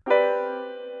mouth.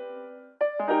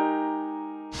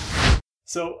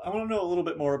 So I want to know a little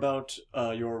bit more about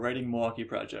your Writing Milwaukee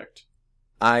project.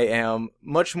 I am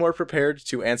much more prepared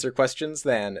to answer questions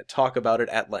than talk about it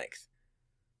at length.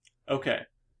 Okay.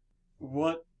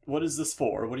 What is this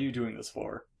for? What are you doing this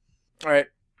for? All right.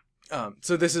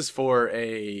 So this is for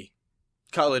a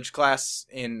college class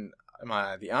in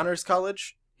the honors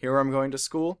college here where I'm going to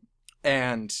school,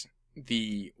 and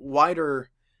the wider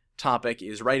topic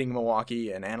is writing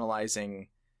Milwaukee and analyzing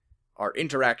our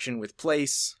interaction with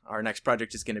place. Our next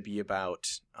project is going to be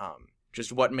about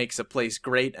just what makes a place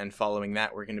great, and following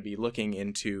that we're going to be looking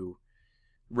into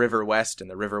River West and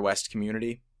the River West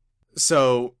community.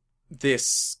 So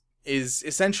this is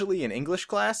essentially an English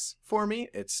class for me.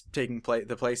 It's taking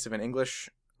the place of an English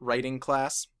writing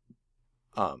class.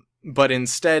 But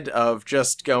instead of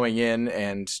just going in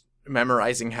and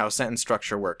memorizing how sentence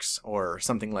structure works or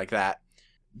something like that,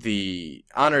 the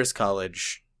honors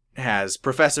college has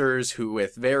professors who,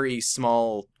 with very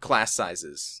small class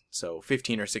sizes, so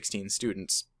 15 or 16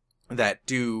 students, that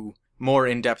do more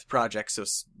in-depth projects. So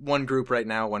one group right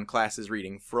now, one class is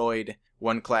reading Freud,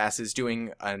 one class is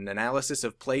doing an analysis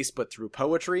of place but through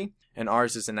poetry, and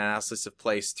ours is an analysis of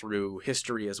place through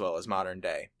history as well as modern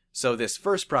day. So this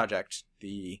first project,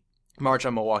 the March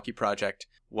on Milwaukee project,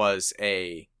 was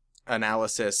a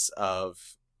analysis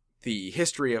of the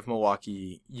history of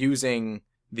Milwaukee using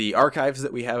the archives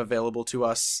that we have available to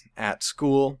us at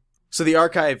school. So the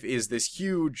archive is this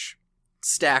huge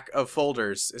stack of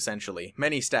folders, essentially,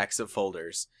 many stacks of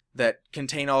folders, that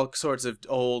contain all sorts of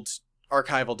old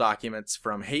archival documents,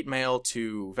 from hate mail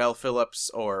to Val Phillips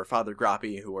or Father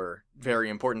Grappi, who were very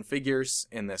important figures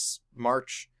in this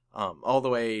march, all the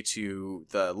way to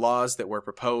the laws that were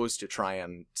proposed to try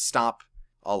and stop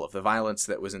all of the violence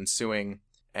that was ensuing,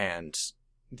 and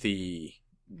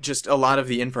just a lot of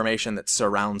the information that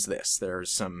surrounds this.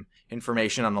 There's some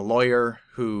information on a lawyer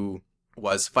who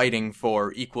was fighting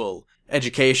for equal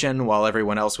education while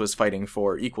everyone else was fighting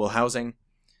for equal housing.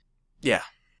 Yeah.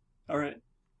 All right.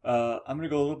 I'm going to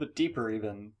go a little bit deeper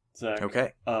even, Zach.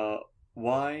 Okay.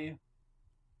 Why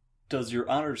does your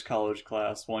honors college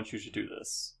class want you to do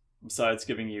this, besides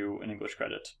giving you an English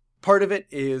credit? Part of it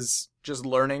is just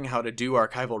learning how to do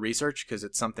archival research, because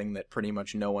it's something that pretty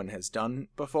much no one has done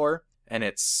before, and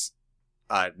it's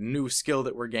a new skill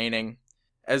that we're gaining,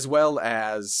 as well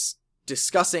as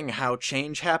discussing how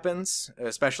change happens,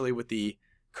 especially with the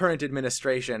current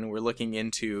administration. We're looking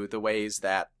into the ways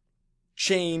that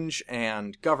change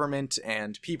and government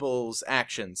and people's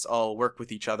actions all work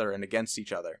with each other and against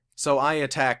each other. So I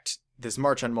attacked this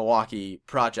March on Milwaukee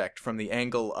project from the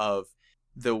angle of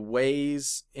the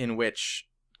ways in which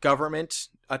government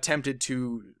attempted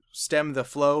to stem the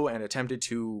flow and attempted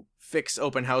to fix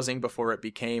open housing before it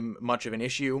became much of an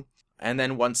issue. And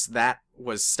then once that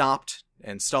was stopped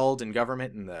and stalled in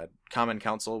government and the Common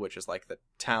Council, which is like the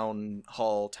town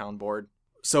hall, town board.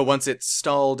 So once it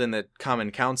stalled in the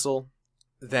Common Council,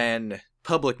 then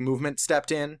public movement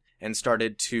stepped in and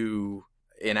started to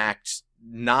enact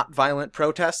not violent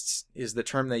protests, is the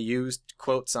term they used,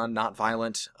 quotes on not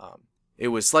violent. It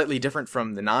was slightly different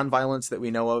from the non-violence that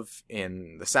we know of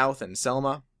in the South and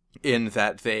Selma, in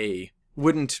that they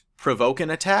wouldn't provoke an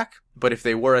attack, but if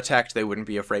they were attacked, they wouldn't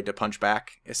be afraid to punch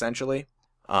back, essentially.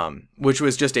 Which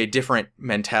was just a different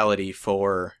mentality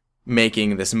for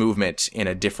making this movement in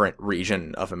a different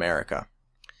region of America.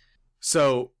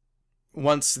 So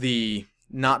once the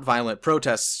not violent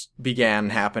protests began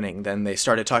happening, then they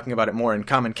started talking about it more in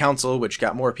Common Council, which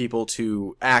got more people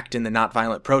to act in the not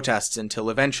violent protests until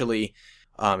eventually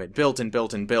it built and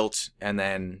built and built, and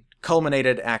then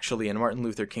culminated actually in Martin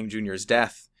Luther King Jr.'s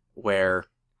death, where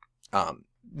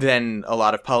then a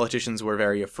lot of politicians were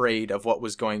very afraid of what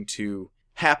was going to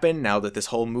happen now that this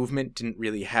whole movement didn't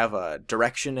really have a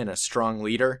direction and a strong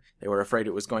leader. They were afraid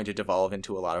it was going to devolve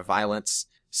into a lot of violence.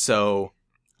 So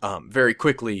very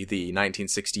quickly, the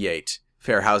 1968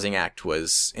 Fair Housing Act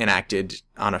was enacted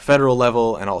on a federal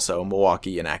level, and also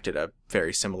Milwaukee enacted a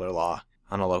very similar law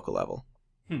on a local level.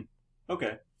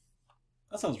 Okay.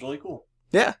 That sounds really cool.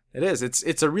 Yeah, it is.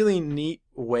 It's a really neat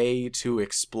way to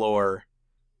explore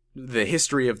the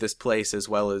history of this place as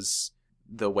well as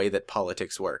the way that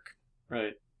politics work.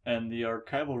 Right. And the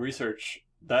archival research,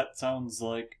 that sounds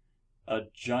like a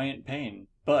giant pain.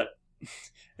 But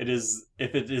if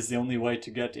it is the only way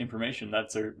to get information,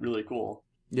 that's really cool.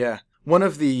 Yeah. One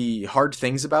of the hard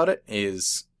things about it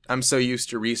is I'm so used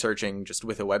to researching just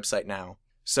with a website now.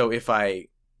 So if I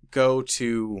go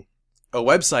to a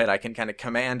website, I can kind of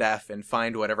Command F and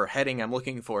find whatever heading I'm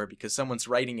looking for because someone's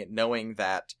writing it knowing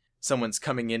that someone's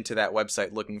coming into that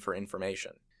website looking for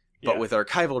information. But with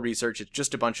archival research, it's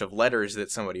just a bunch of letters that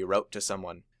somebody wrote to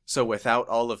someone. So without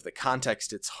all of the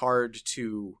context, it's hard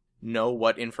to know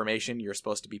what information you're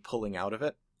supposed to be pulling out of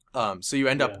it. So you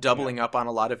end up doubling up on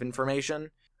a lot of information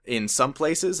in some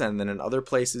places, and then in other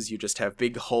places you just have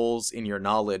big holes in your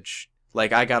knowledge.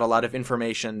 Like, I got a lot of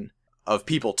information of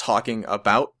people talking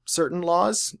about certain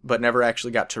laws, but never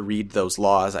actually got to read those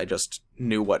laws. I just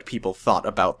knew what people thought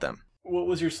about them. What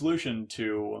was your solution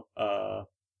to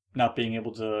not being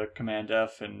able to Command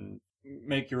F and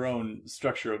make your own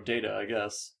structure of data, I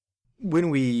guess? When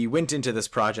we went into this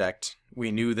project,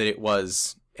 we knew that it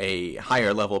was a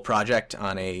higher level project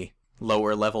on a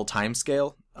lower level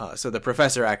timescale. So the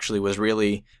professor actually was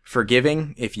really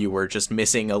forgiving if you were just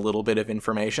missing a little bit of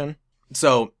information.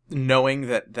 So knowing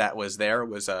that that was there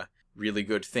was a really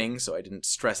good thing, so I didn't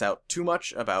stress out too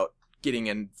much about getting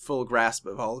in full grasp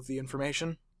of all of the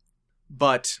information.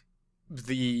 But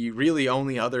the really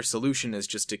only other solution is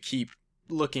just to keep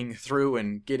looking through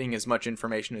and getting as much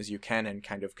information as you can and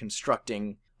kind of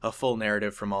constructing a full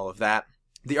narrative from all of that.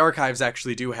 The archives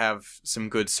actually do have some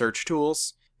good search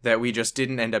tools that we just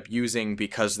didn't end up using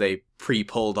because they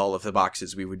pre-pulled all of the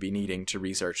boxes we would be needing to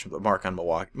research the March on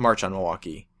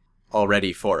Milwaukee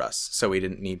already for us, so we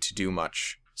didn't need to do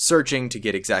much searching to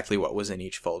get exactly what was in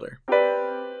each folder.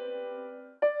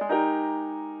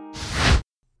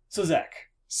 So, Zach.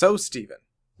 So, Steven.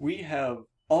 We have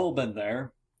all been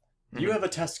there. Mm-hmm. You have a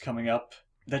test coming up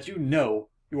that you know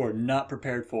you are not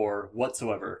prepared for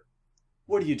whatsoever.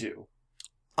 What do you do?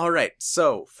 Alright,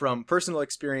 so, from personal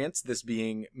experience, this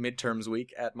being midterms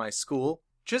week at my school,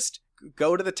 just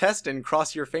go to the test and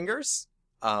cross your fingers.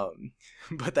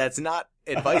 But that's not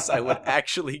advice I would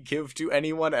actually give to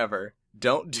anyone ever.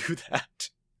 Don't do that.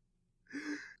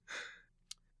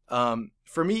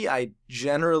 For me, I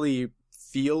generally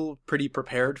feel pretty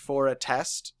prepared for a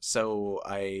test, so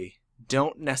I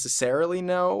don't necessarily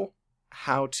know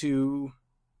how to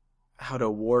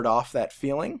ward off that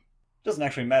feeling. Doesn't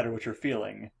actually matter what you're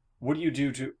feeling. What do you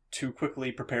do to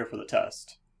quickly prepare for the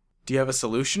test? Do you have a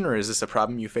solution, or is this a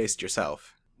problem you faced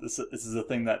yourself? This is a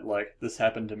thing that, like, this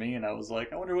happened to me, and I was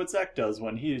like, I wonder what Zach does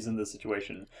when he's in this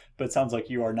situation. But it sounds like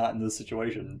you are not in this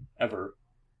situation, ever.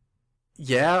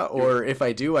 Yeah, or if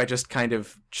I do, I just kind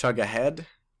of chug ahead.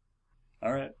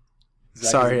 Alright.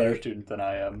 Zach Sorry. is a better student than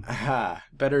I am. Aha,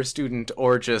 better student,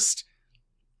 or just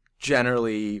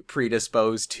generally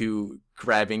predisposed to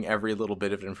grabbing every little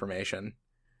bit of information.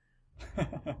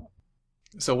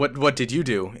 So what did you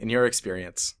do in your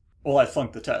experience? Well, I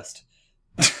flunked the test.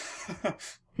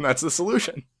 That's the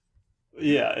solution.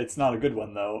 Yeah, it's not a good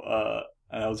one, though.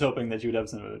 And I was hoping that you would have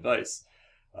some advice.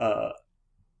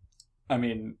 I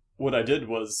mean, what I did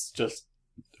was just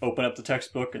open up the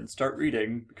textbook and start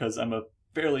reading, because I'm a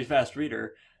fairly fast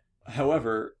reader.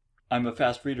 However, I'm a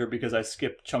fast reader because I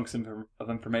skip chunks of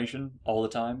information all the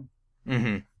time.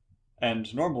 Mm-hmm.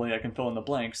 And normally I can fill in the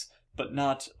blanks, but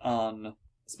not on...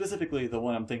 Specifically, the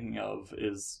one I'm thinking of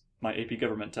is my AP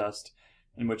Government test,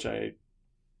 in which I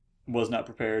was not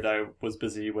prepared, I was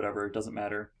busy, whatever, it doesn't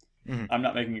matter. Mm-hmm. I'm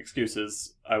not making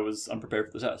excuses, I was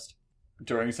unprepared for the test.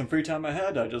 During some free time I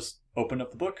had, I just opened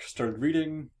up the book, started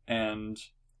reading, and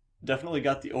definitely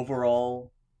got the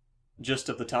overall gist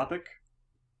of the topic.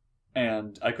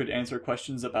 And I could answer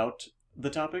questions about the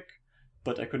topic,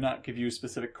 but I could not give you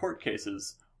specific court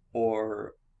cases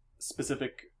or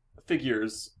specific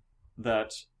figures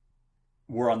that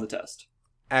were on the test.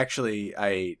 Actually,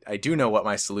 I do know what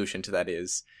my solution to that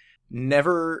is.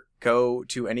 Never go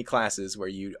to any classes where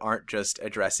you aren't just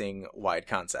addressing wide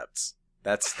concepts.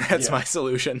 That's Yeah. my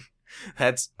solution.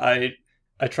 I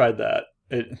tried that.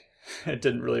 It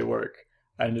didn't really work.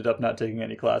 I ended up not taking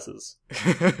any classes.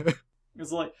 It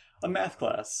was like a math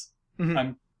class.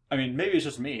 Mhm. I mean, maybe it's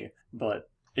just me, but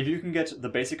if you can get the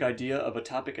basic idea of a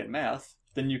topic in math,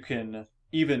 then you can,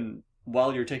 even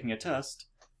while you're taking a test,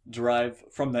 derive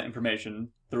from that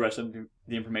information the rest of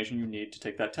the information you need to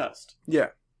take that test. Yeah.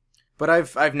 But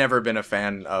I've never been a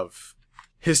fan of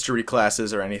history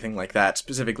classes or anything like that,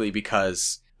 specifically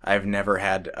because I've never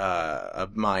had a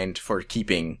mind for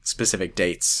keeping specific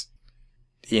dates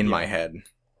in my head.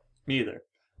 Me either.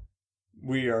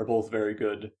 We are both very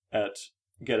good at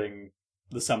getting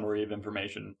the summary of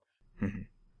information. Mm-hmm.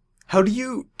 How do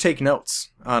you take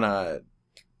notes on a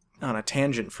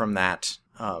tangent from that?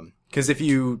 Because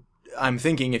I'm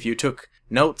thinking if you took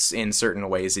notes in certain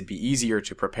ways, it'd be easier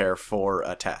to prepare for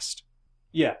a test.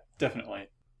 Yeah, definitely.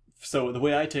 So the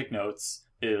way I take notes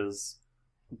is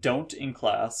don't in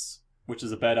class, which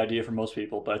is a bad idea for most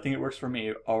people, but I think it works for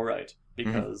me all right,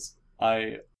 because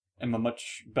I am a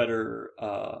much better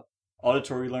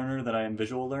auditory learner than I am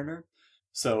visual learner.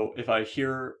 So if I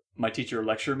hear my teacher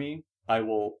lecture me, I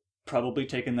will probably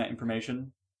take in that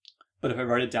information. But if I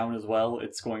write it down as well,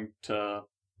 it's going to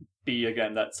be,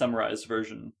 again, that summarized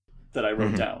version that I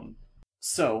wrote down.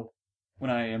 So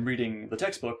when I am reading the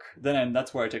textbook, then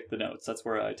that's where I take the notes. That's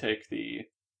where I take the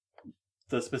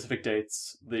specific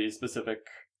dates, the specific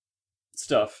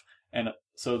stuff. And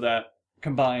so that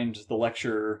combined the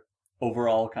lecture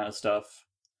overall kind of stuff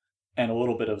and a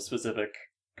little bit of specific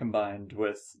combined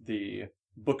with the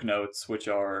book notes, which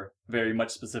are very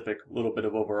much specific, a little bit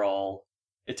of overall,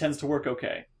 it tends to work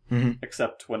okay. Mm-hmm.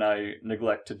 Except when I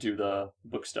neglect to do the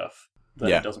book stuff, then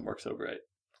Yeah. It doesn't work so great.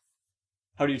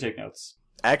 How do you take notes?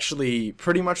 Actually,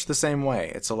 pretty much the same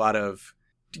way. It's a lot of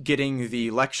getting the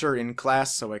lecture in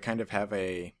class, so I kind of have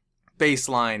a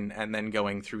baseline, and then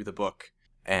going through the book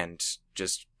and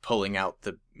just pulling out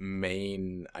the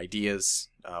main ideas.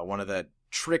 One of the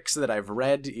tricks that I've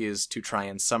read is to try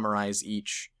and summarize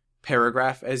each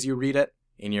paragraph as you read it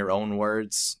in your own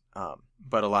words.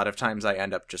 But a lot of times I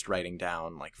end up just writing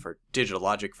down, like for digital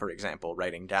logic, for example,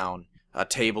 writing down a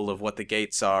table of what the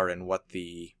gates are and what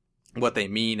they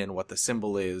mean and what the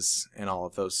symbol is and all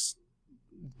of those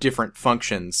different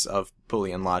functions of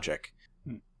Boolean logic.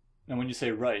 And when you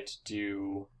say write, do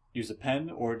you use a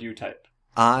pen or do you type?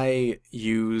 I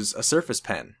use a Surface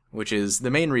Pen, which is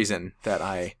the main reason that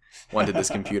I wanted this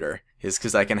computer, is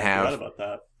because I can I forgot have about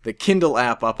that. the Kindle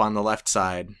app up on the left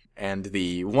side and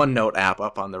the OneNote app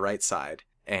up on the right side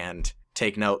and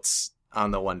take notes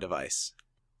on the one device.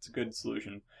 It's a good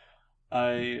solution.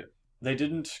 They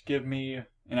didn't give me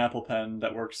an Apple Pen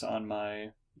that works on my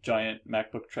giant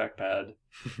MacBook trackpad,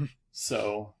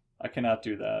 so I cannot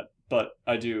do that. But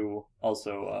I do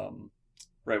also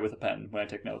write with a pen when I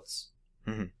take notes.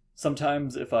 Mm-hmm.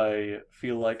 Sometimes if I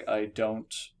feel like I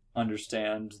don't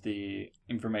understand the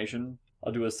information,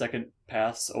 I'll do a second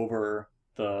pass over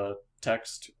the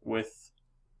text with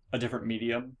a different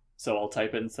medium. So I'll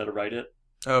type it instead of write it.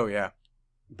 Oh, yeah.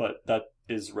 But that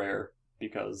is rare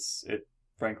because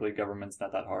frankly, government's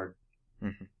not that hard.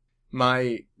 Mm-hmm.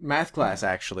 My math class,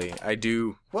 actually, I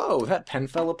do... Whoa, that pen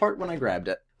fell apart when I grabbed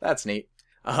it. That's neat.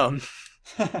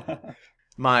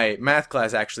 My math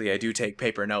class, actually, I do take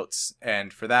paper notes,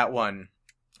 and for that one,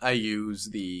 I use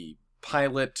the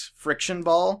Pilot friction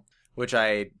ball, which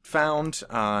I found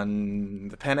on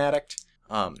the Pen Addict,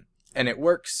 and it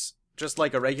works just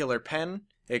like a regular pen,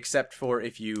 except for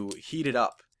if you heat it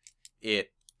up,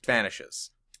 it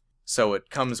vanishes. So it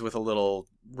comes with a little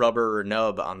rubber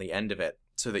nub on the end of it,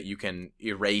 so that you can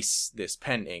erase this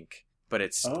pen ink, but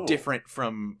it's different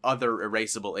from other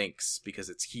erasable inks because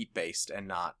it's heat-based and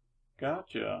not...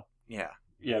 Gotcha. Yeah.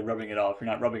 Yeah, rubbing it off.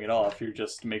 You're not rubbing it off, you're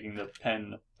just making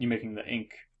the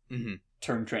ink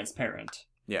turn transparent.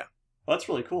 Yeah. Well, that's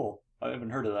really cool. I haven't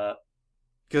heard of that.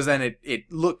 Because then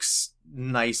it looks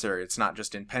nicer. It's not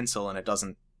just in pencil and it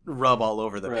doesn't rub all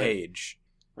over the page.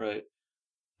 Right.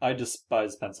 I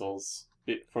despise pencils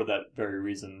for that very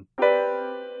reason.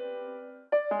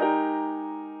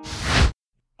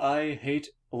 I hate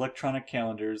electronic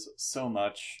calendars so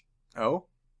much. Oh?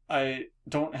 I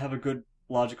don't have a good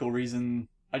logical reason.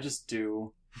 I just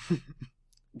do.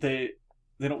 They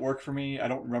don't work for me. I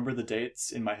don't remember the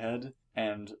dates in my head,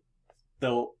 and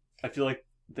I feel like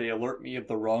they alert me of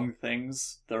the wrong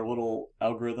things. Their little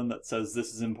algorithm that says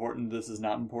this is important, this is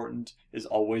not important, is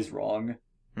always wrong.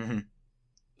 Mm-hmm.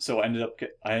 So I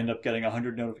end up getting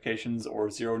 100 notifications or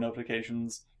 0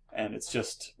 notifications, and it's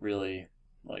just really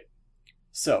like...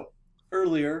 So,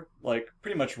 earlier, like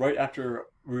pretty much right after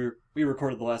we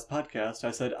recorded the last podcast,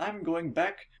 I said I'm going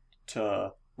back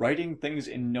to writing things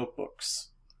in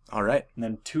notebooks. All right. And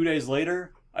then 2 days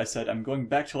later, I said I'm going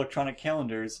back to electronic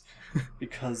calendars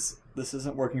because this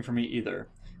isn't working for me either.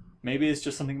 Maybe it's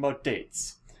just something about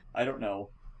dates. I don't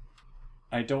know.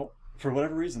 For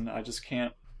whatever reason, I just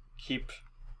can't keep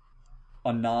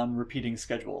a non-repeating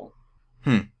schedule.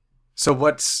 So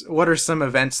what are some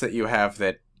events that you have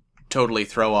that totally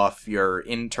throw off your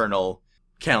internal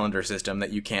calendar system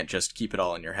that you can't just keep it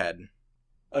all in your head?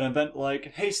 An event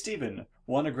like, hey Steven,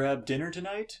 want to grab dinner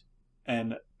tonight?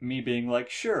 And me being like,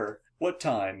 sure, what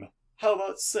time? How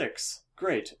about 6?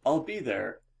 Great, I'll be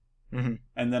there. Mm-hmm.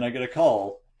 And then I get a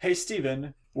call, hey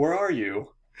Steven, where are you?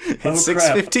 It's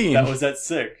 6:15. That was at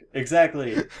 6.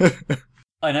 Exactly.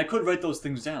 And I could write those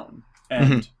things down.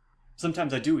 And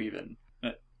sometimes I do even.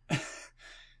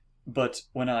 But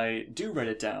when I do write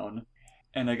it down,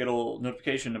 and I get a little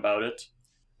notification about it,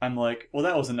 I'm like, well,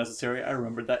 that wasn't necessary. I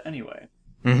remembered that anyway.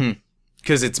 Mm-hmm.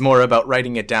 Because it's more about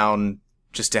writing it down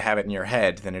just to have it in your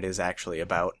head than it is actually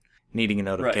about needing a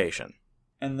notification.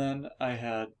 Right. And then I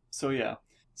had... So, yeah.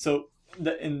 So,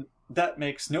 that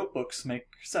makes notebooks make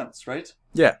sense, right?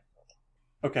 Yeah.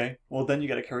 Okay, well, then you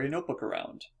gotta carry a notebook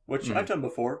around, which I've done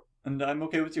before, and I'm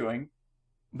okay with doing.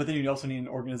 But then you also need an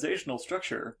organizational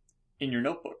structure in your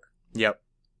notebook. Yep.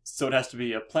 So it has to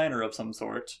be a planner of some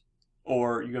sort,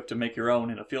 or you have to make your own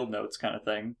in a field notes kind of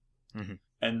thing. Mm-hmm.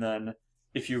 And then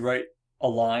if you write a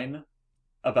line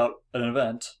about an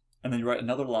event, and then you write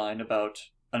another line about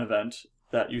an event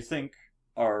that you think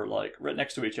are like right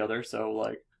next to each other, so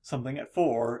like something at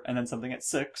 4 and then something at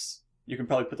 6, you can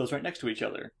probably put those right next to each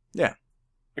other. Yeah.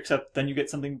 Except then you get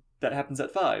something that happens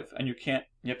at 5, and you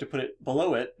have to put it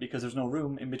below it because there's no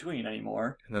room in between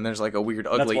anymore. And then there's like a weird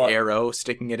ugly arrow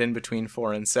sticking it in between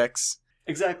 4 and 6.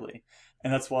 Exactly.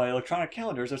 And that's why electronic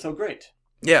calendars are so great.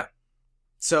 Yeah.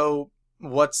 So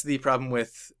what's the problem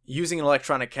with using an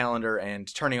electronic calendar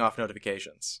and turning off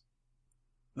notifications?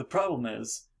 The problem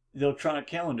is the electronic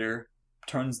calendar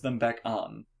turns them back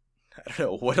on. I don't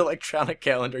know what electronic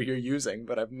calendar you're using,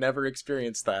 but I've never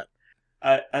experienced that.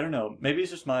 I don't know. Maybe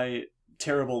it's just my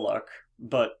terrible luck,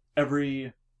 but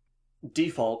every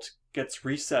default gets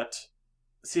reset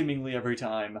seemingly every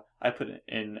time I put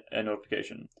in a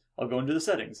notification. I'll go into the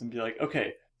settings and be like,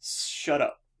 okay, shut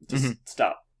up. Just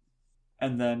stop.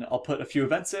 And then I'll put a few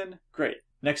events in. Great.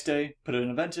 Next day, put an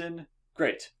event in.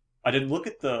 Great. I didn't look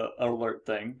at the alert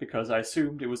thing because I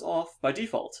assumed it was off by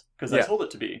default because I told it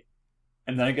to be.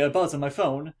 And then I get a buzz on my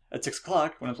phone at 6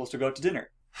 o'clock when I'm supposed to go out to dinner.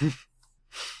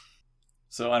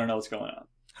 So I don't know what's going on.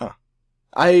 Huh.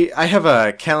 I have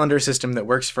a calendar system that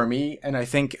works for me, and I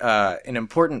think an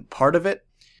important part of it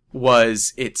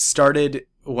was it started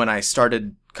when I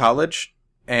started college,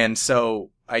 and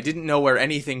so I didn't know where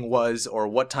anything was or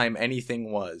what time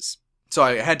anything was. So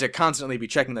I had to constantly be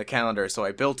checking the calendar, so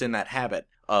I built in that habit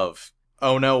of,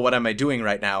 oh no, what am I doing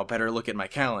right now? Better look at my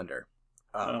calendar.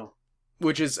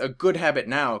 which is a good habit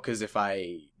now, because if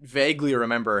I vaguely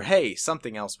remember, hey,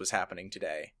 something else was happening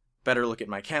today, better look at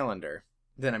my calendar,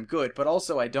 then I'm good. But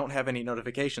also, I don't have any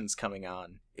notifications coming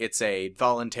on. It's a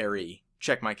voluntary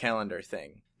check my calendar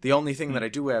thing. The only thing that I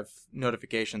do have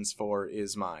notifications for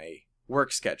is my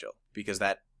work schedule, because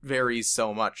that varies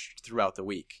so much throughout the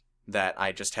week that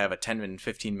I just have a 10 and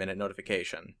 15 minute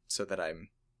notification so that I'm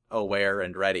aware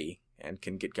and ready and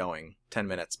can get going 10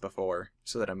 minutes before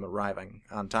so that I'm arriving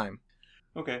on time.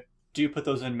 Okay. Do you put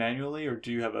those in manually, or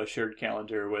do you have a shared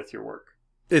calendar with your work?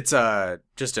 It's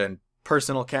just a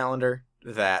personal calendar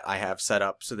that I have set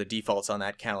up, so the defaults on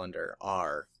that calendar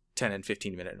are 10 and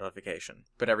 15 minute notification,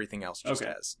 but everything else just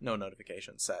has no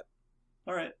notifications set.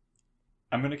 All right.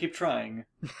 I'm going to keep trying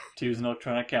to use an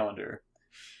electronic calendar.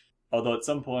 Although at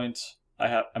some point,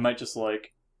 I might just,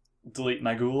 like, delete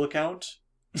my Google account.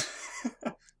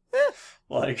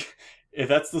 Like, if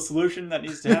that's the solution that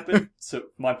needs to happen, so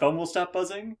my phone will stop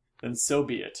buzzing, then so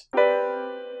be it.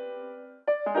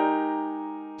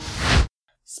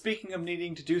 Speaking of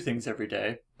needing to do things every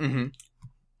day,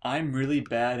 I'm really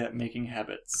bad at making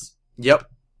habits. Yep.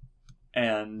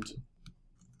 And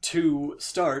to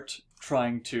start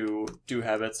trying to do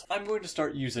habits, I'm going to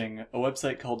start using a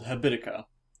website called Habitica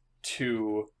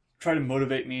to try to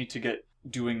motivate me to get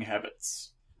doing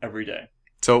habits every day.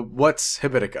 So what's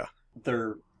Habitica?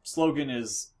 Their slogan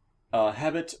is a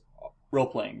habit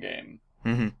role-playing game.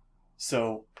 Mm-hmm.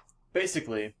 So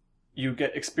basically, you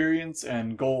get experience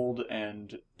and gold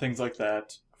and things like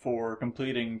that for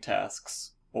completing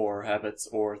tasks or habits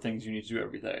or things you need to do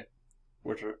every day,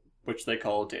 which they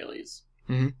call dailies.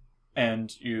 Mm-hmm.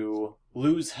 And you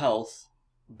lose health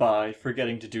by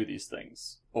forgetting to do these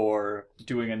things or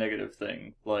doing a negative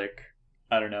thing, like,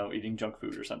 I don't know, eating junk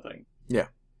food or something. Yeah.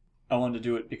 I wanted to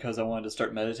do it because I wanted to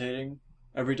start meditating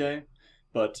every day,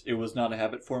 but it was not a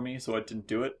habit for me, so I didn't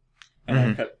do it. And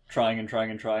I kept trying, and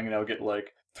I would get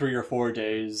like 3 or 4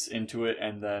 days into it,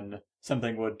 and then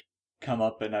something would come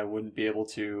up and I wouldn't be able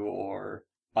to, or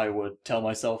I would tell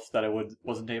myself that I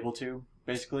wasn't able to,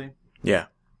 basically. Yeah.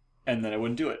 And then I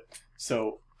wouldn't do it.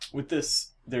 So with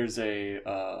this, there's a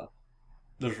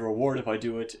reward if I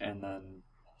do it, and then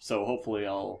so hopefully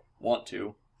I'll want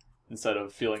to, instead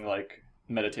of feeling like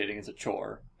meditating is a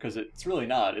chore, because it's really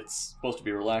not. It's supposed to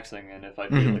be relaxing, and if I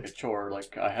treat it like a chore,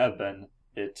 like I have been,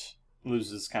 it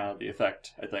loses kind of the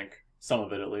effect, I think. Some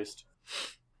of it, at least.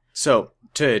 So,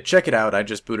 to check it out, I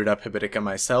just booted up Habitica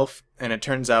myself, and it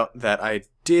turns out that I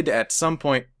did at some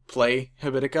point play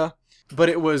Habitica, but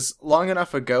it was long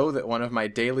enough ago that one of my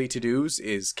daily to-dos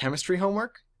is chemistry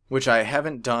homework, which I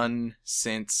haven't done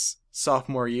since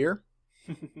sophomore year.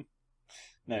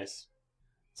 Nice.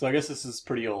 So I guess this is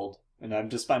pretty old, and I'm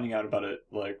just finding out about it,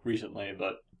 like, recently,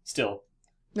 but still.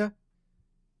 Yeah.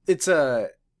 It's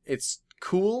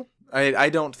cool. I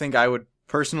don't think I would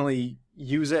personally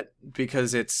use it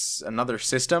because it's another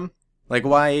system. Like,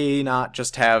 why not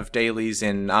just have dailies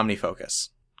in OmniFocus?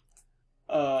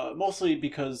 Mostly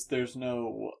because there's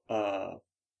no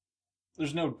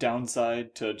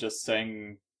downside to just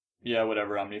saying, yeah,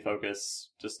 whatever, OmniFocus,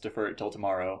 just defer it till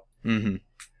tomorrow. Mm-hmm.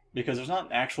 Because there's not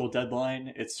an actual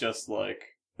deadline, it's just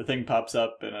like, the thing pops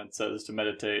up and it says to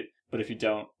meditate, but if you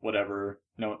don't, whatever,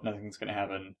 nothing's gonna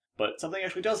happen. But something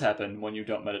actually does happen when you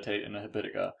don't meditate in a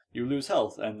Habitica. You lose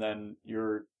health, and then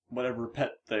your whatever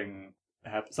pet thing,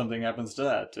 something happens to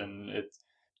that, and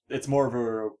it's more of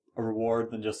a reward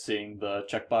than just seeing the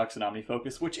checkbox in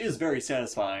OmniFocus, which is very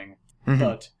satisfying,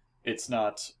 but it's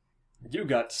not, you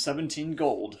got 17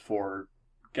 gold for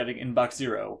getting inbox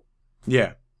 0.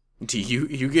 Yeah. Do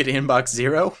you get inbox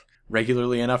 0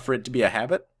 regularly enough for it to be a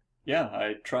habit? Yeah,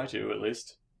 I try to, at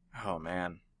least. Oh,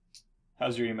 man.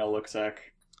 How's your email look, Zach?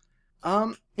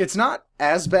 It's not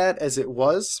as bad as it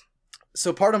was.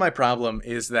 So part of my problem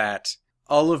is that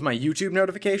all of my YouTube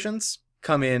notifications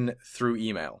come in through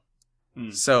email.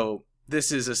 So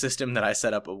this is a system that I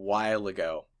set up a while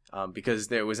ago, because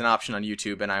there was an option on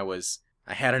YouTube and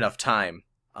I had enough time.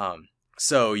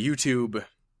 So YouTube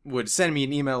would send me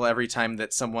an email every time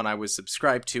that someone I was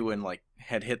subscribed to and like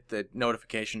had hit the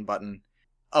notification button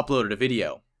uploaded a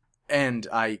video. And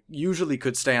I usually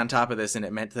could stay on top of this, and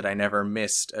it meant that I never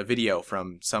missed a video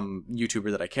from some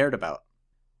YouTuber that I cared about.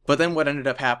 But then what ended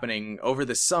up happening over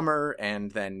the summer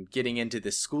and then getting into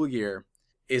this school year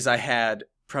is I had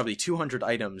probably 200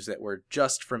 items that were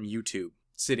just from YouTube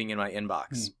sitting in my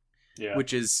inbox,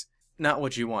 which is not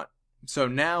what you want. So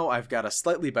now I've got a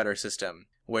slightly better system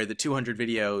where the 200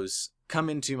 videos come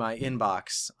into my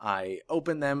inbox, I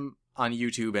open them on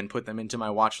YouTube and put them into my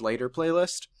Watch Later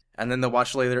playlist. And then the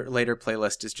Watch Later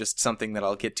playlist is just something that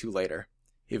I'll get to later.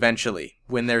 Eventually,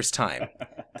 when there's time.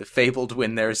 The fabled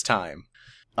when there's time.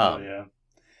 Oh, yeah.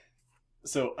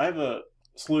 So I have a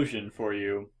solution for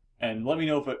you, and let me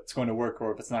know if it's going to work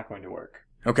or if it's not going to work.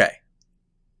 Okay.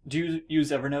 Do you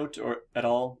use Evernote or at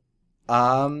all?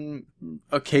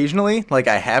 Occasionally. Like,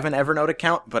 I have an Evernote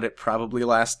account, but it probably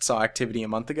last saw activity a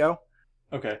month ago.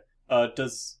 Okay.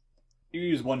 Does you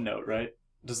use OneNote, right?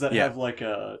 Does that have like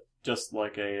a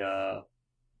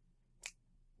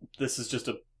this is just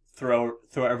a throw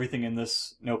everything in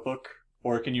this notebook,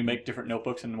 or can you make different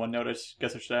notebooks in OneNote? I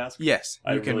guess I should ask. Yes,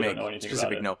 I you can really make don't know anything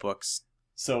specific about it. notebooks.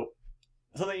 So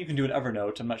something you can do in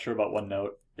Evernote, I'm not sure about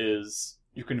OneNote, is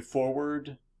you can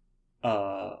forward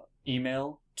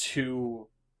email to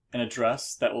an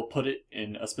address that will put it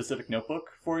in a specific notebook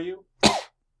for you.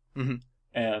 Mm-hmm.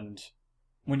 And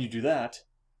when you do that,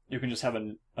 you can just have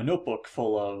a notebook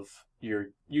full of your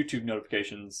YouTube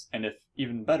notifications, and if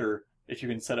even better, if you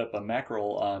can set up a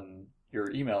mackerel on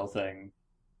your email thing,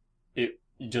 if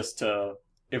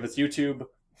it's YouTube,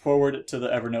 forward it to the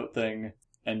Evernote thing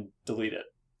and delete it.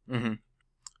 Mm-hmm.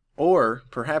 Or,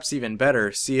 perhaps even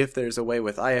better, see if there's a way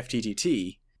with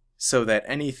IFTTT so that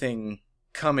anything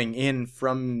coming in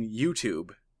from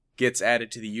YouTube gets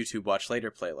added to the YouTube Watch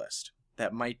Later playlist.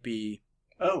 That might be...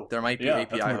 Oh, there might be yeah,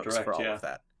 API that's more hooks direct, for all of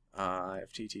that.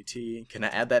 IFTTT. Can I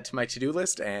add that to my to-do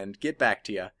list and get back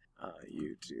to you?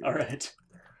 YouTube. All right.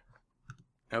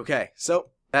 Okay, so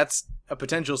that's a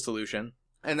potential solution.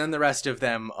 And then the rest of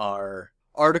them are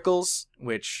articles,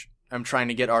 which I'm trying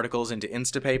to get articles into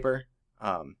Instapaper.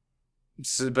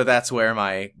 But that's where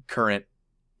my current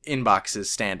inbox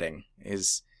is standing,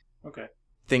 is okay.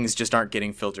 Things just aren't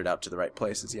getting filtered out to the right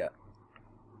places yet.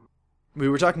 We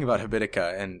were talking about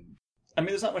Habitica, and... I mean,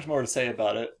 there's not much more to say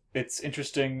about it. It's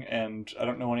interesting, and I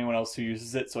don't know anyone else who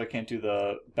uses it, so I can't do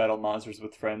the Battle Monsters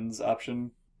with Friends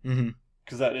option. Mm-hmm.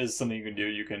 Because that is something you can do.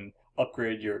 You can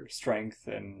upgrade your strength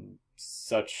and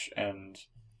such, and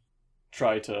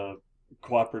try to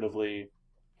cooperatively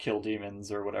kill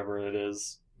demons or whatever it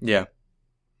is. Yeah.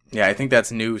 Yeah, I think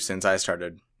that's new since I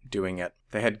started doing it.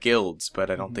 They had guilds,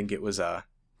 but I don't think it was a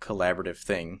collaborative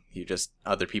thing.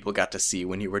 Other people got to see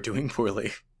when you were doing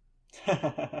poorly.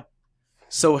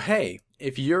 So, hey,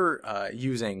 if you're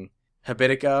using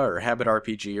Habitica or Habit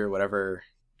RPG or whatever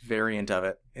variant of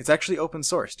it, it's actually open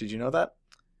source. Did you know that?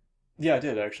 Yeah, I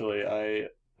did, actually. I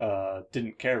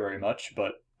didn't care very much,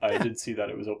 but I did see that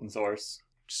it was open source.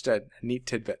 Just a neat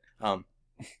tidbit.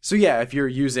 So yeah, if you're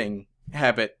using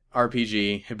Habit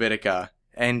RPG, Habitica,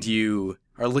 and you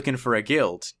are looking for a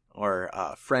guild or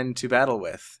a friend to battle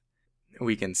with,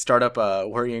 we can start up a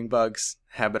Worrying Bugs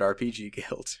Habit RPG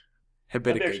guild. Habitica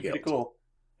That'd be actually guild. pretty cool.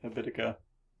 Habitica.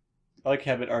 I like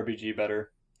Habit RPG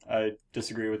better. I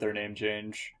disagree with their name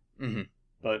change. Mm-hmm.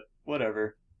 But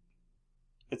whatever.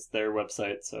 It's their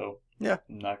website, so yeah.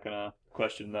 I'm not gonna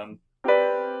question them.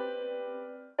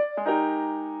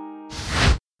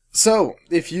 So,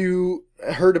 if you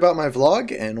heard about my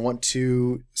vlog and want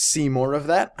to see more of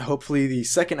that, hopefully the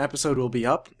second episode will be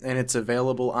up, and it's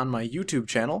available on my YouTube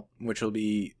channel, which will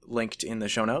be linked in the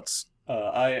show notes.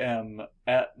 I am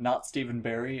at Not Stephen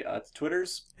Barry at the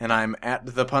Twitters. And I'm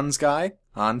at The Puns Guy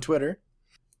on Twitter.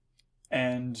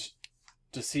 And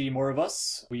to see more of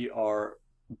us, we are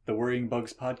the Worrying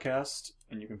Bugs Podcast,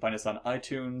 and you can find us on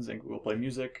iTunes and Google Play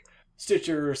Music,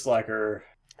 Stitcher, Slacker.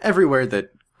 Everywhere that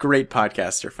great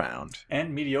podcasts are found.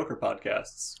 And mediocre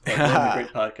podcasts. Like we're in the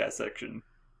great podcast section.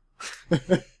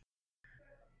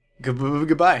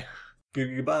 Goodbye.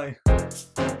 Goodbye.